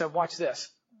 watch this.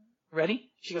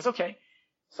 Ready? She goes, okay.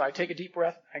 So I take a deep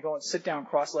breath. I go and sit down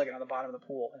cross-legged on the bottom of the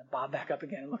pool and bob back up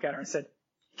again and look at her and said,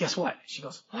 guess what? She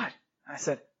goes, what? And I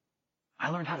said, I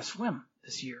learned how to swim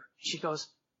this year. She goes,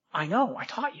 I know. I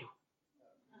taught you.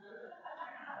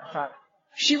 I thought,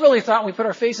 She really thought we put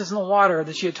our faces in the water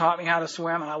that she had taught me how to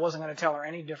swim, and I wasn't going to tell her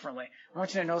any differently. I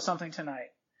want you to know something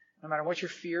tonight. No matter what your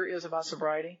fear is about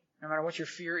sobriety, no matter what your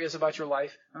fear is about your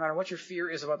life, no matter what your fear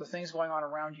is about the things going on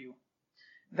around you,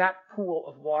 that pool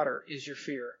of water is your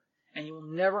fear. And you will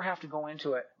never have to go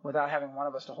into it without having one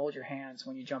of us to hold your hands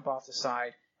when you jump off the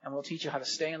side. And we'll teach you how to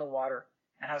stay in the water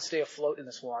and how to stay afloat in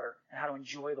this water and how to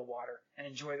enjoy the water and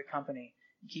enjoy the company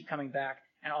and keep coming back.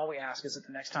 And all we ask is that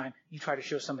the next time you try to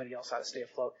show somebody else how to stay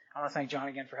afloat. I want to thank John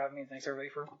again for having me, and thanks everybody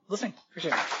for listening.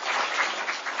 Appreciate it.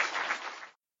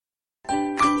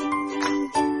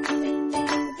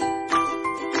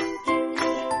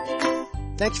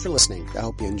 Thanks for listening. I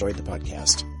hope you enjoyed the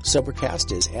podcast.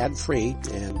 Sobercast is ad-free,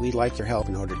 and we'd like your help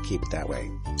in order to keep it that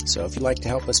way. So if you'd like to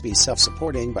help us be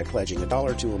self-supporting by pledging $1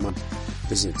 or $2 a month,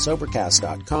 visit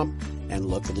Sobercast.com and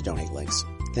look for the donate links.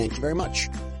 Thank you very much.